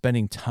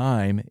spending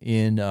time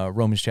in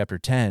Romans chapter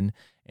 10,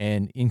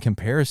 and in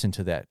comparison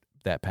to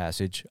that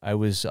passage, I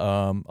was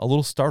a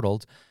little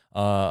startled,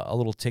 a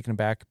little taken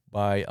aback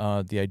by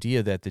the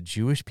idea that the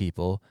Jewish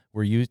people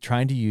were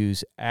trying to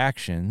use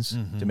actions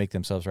to make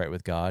themselves right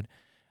with God,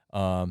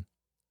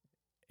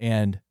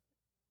 and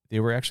they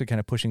were actually kind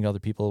of pushing other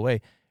people away.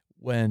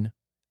 When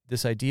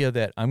this idea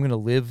that I'm going to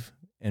live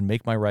and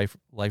make my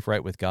life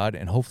right with God,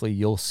 and hopefully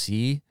you'll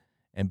see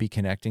and be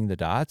connecting the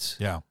dots.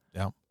 Yeah.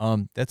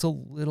 That's a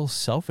little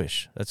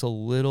selfish. That's a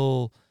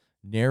little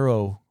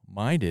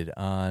narrow-minded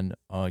on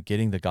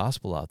getting the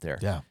gospel out there.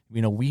 Yeah.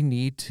 We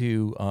need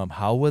to,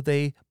 how would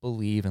they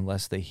believe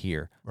unless they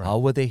hear? Right. How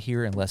would they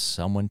hear unless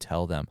someone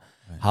tell them?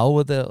 Right.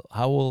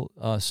 How will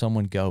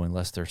someone go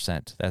unless they're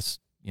sent? That's,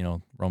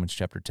 Romans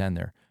chapter 10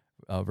 there,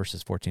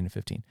 verses 14 and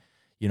 15.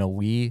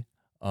 We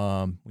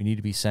need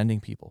to be sending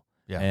people.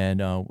 Yeah. And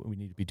we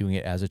need to be doing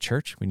it as a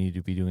church. We need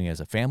to be doing it as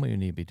a family. We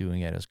need to be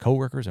doing it as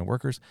coworkers and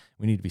workers.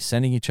 We need to be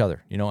sending each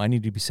other. I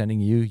need to be sending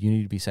you. You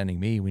need to be sending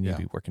me. We need to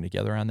be working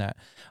together on that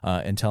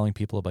and telling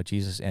people about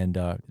Jesus and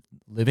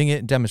living it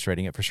and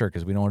demonstrating it for sure,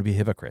 because we don't want to be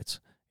hypocrites.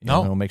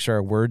 We'll make sure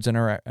our words and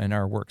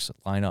our works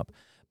line up.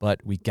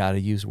 But we got to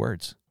use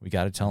words. We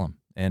got to tell them.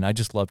 And I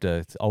just love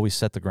to always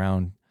set the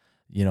ground,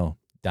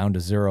 down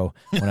to zero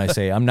when I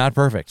say I'm not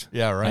perfect.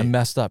 Yeah, right. I'm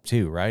messed up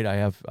too, right? I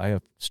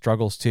have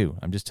struggles too.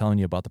 I'm just telling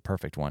you about the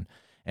perfect one,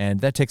 and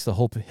that takes the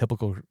whole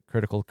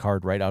hypocritical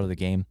card right out of the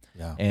game.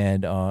 Yeah.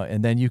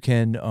 And then you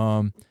can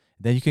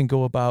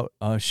go about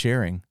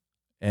sharing.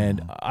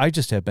 And I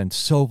just have been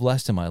so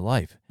blessed in my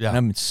life. Yeah. And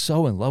I'm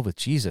so in love with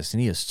Jesus, and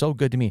He is so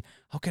good to me.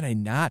 How can I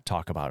not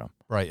talk about Him?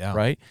 Right. Yeah.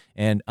 Right.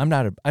 And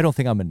I don't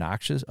think I'm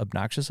obnoxious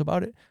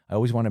about it. I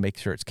always want to make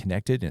sure it's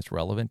connected and it's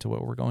relevant to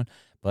what we're going.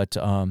 But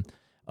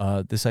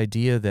this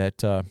idea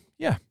that,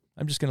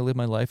 I'm just going to live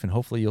my life, and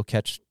hopefully you'll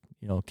catch,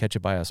 catch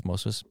it by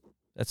osmosis,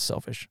 that's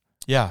selfish.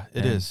 Yeah,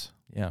 it is.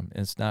 Yeah, and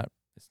it's not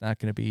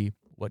going to be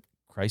what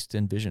Christ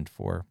envisioned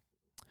for.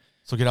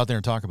 So get out there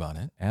and talk about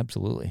it.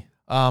 Absolutely.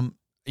 I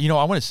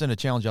want to send a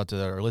challenge out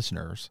to our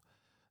listeners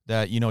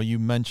that, you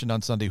mentioned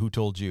on Sunday who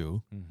told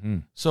you. Mm-hmm.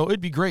 So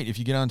it'd be great if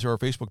you get onto our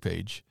Facebook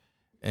page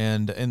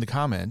and in the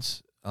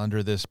comments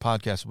under this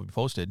podcast that will be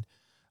posted,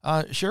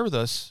 share with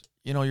us,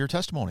 your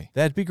testimony.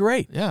 That'd be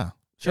great. Yeah.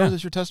 Share with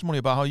us your testimony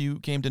about how you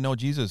came to know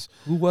Jesus.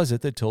 Who was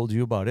it that told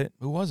you about it?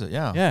 Who was it?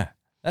 Yeah. Yeah.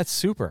 That's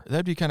super.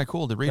 That'd be kind of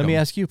cool to read. Let me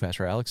ask you,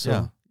 Pastor Alex.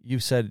 So you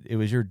said it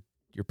was your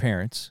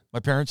parents. My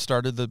parents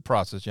started the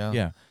process. Yeah.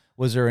 Yeah.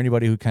 Was there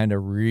anybody who kind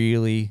of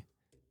really,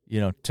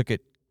 took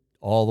it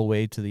all the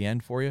way to the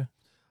end for you?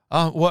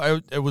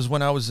 It was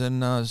when I was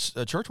in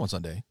church one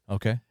Sunday.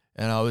 Okay.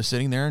 And I was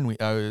sitting there, and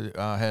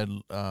I had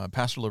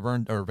Pastor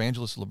Laverne or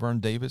Evangelist Laverne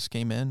Davis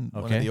came in,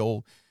 one of the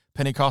old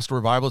Pentecostal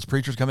revivalist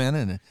preachers come in,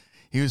 and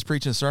he was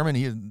preaching a sermon.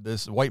 He had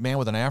this white man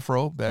with an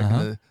afro back in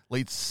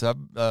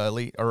the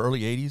late or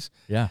early 80s.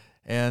 Yeah.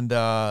 And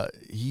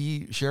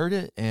he shared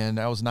it, and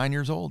I was 9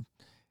 years old.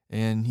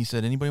 And he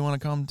said, anybody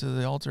want to come to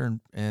the altar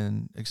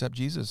and accept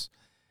Jesus?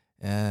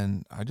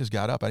 And I just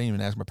got up. I didn't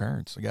even ask my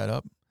parents. I got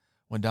up,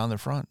 went down the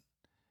front,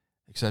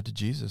 accepted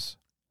Jesus.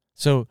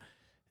 So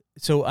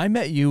I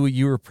met you.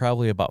 You were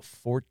probably about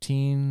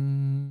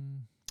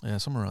 14. Yeah,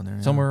 somewhere around there.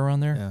 Yeah. Somewhere around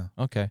there?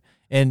 Yeah. Okay.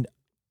 And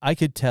I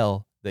could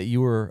tell that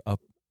you were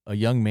a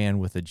young man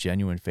with a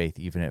genuine faith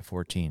even at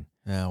 14.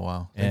 Yeah,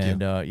 wow.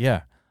 Thank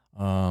you.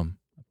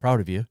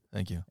 Proud of you.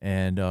 Thank you.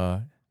 And,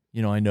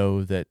 I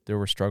know that there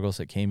were struggles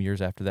that came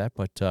years after that,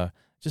 but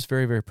just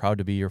very, very proud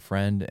to be your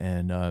friend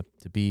and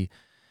to be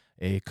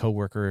a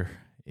coworker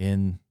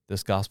in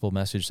this gospel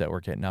message that we're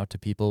getting out to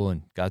people,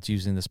 and God's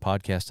using this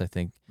podcast, I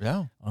think.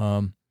 Yeah.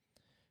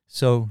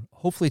 So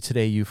hopefully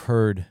today you've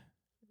heard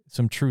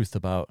some truth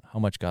about how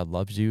much God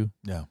loves you.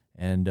 Yeah.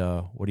 And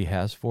what he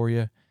has for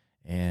you,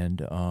 and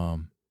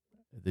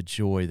the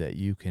joy that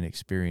you can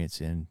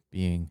experience in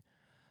being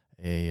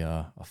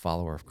a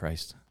follower of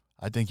Christ.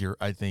 I think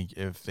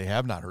if they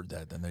have not heard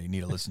that, then they need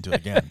to listen to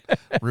it again.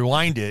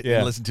 Rewind it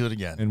and listen to it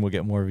again. And we'll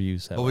get more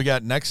views. But we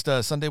got next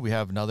Sunday, we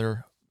have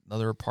another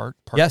part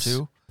yes,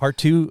 2. Part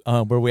 2,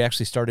 where we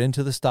actually start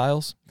into the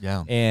styles.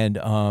 Yeah. And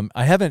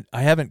I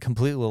haven't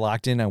completely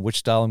locked in on which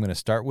style I'm going to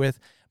start with,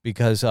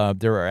 because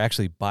there are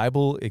actually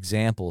Bible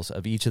examples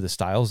of each of the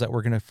styles that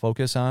we're going to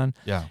focus on.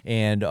 Yeah.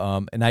 And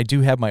I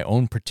do have my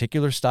own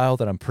particular style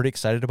that I'm pretty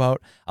excited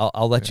about.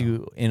 I'll let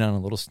you in on a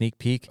little sneak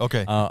peek.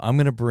 Okay. I'm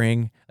going to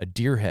bring a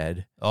deer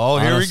head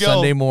on a we go.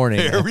 Sunday morning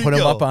Here and we put him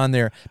go. up on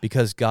there,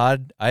 because I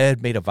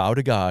had made a vow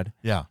to God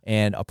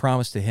and a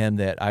promise to him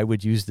that I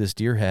would use this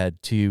deer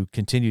head to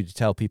continue to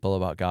tell people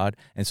about God.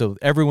 And so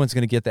everyone's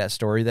going to get that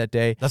story that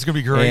day. That's going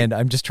to be great. And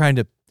I'm just trying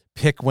to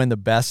pick when the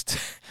best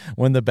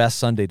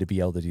Sunday to be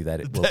able to do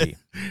that it will be.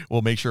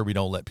 We'll make sure we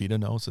don't let PETA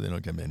know so they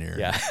don't come in here.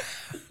 Yeah.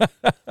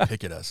 and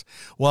pick at us.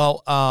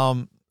 Well,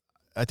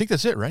 I think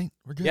that's it, right?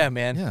 We're good. Yeah,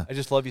 man. Yeah. I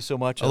just love you so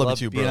much. I love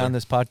you too, being brother. on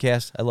this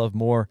podcast. I love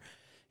more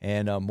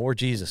and more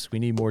Jesus. We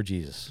need more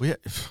Jesus.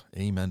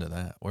 Amen to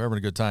that. We're having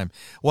a good time.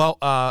 Well,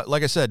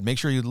 like I said, make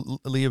sure you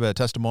leave a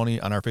testimony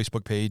on our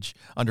Facebook page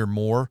under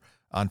More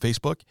on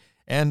Facebook.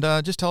 And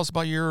just tell us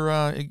about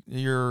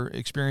your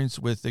experience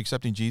with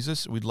accepting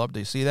Jesus. We'd love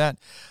to see that.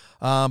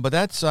 But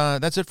that's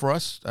it for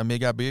us. May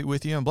God be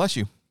with you and bless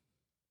you.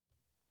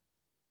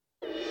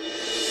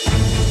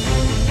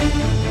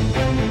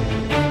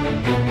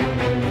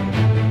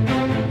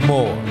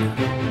 More.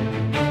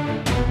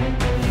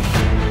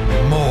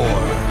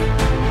 More.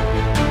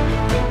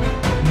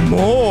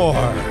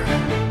 More.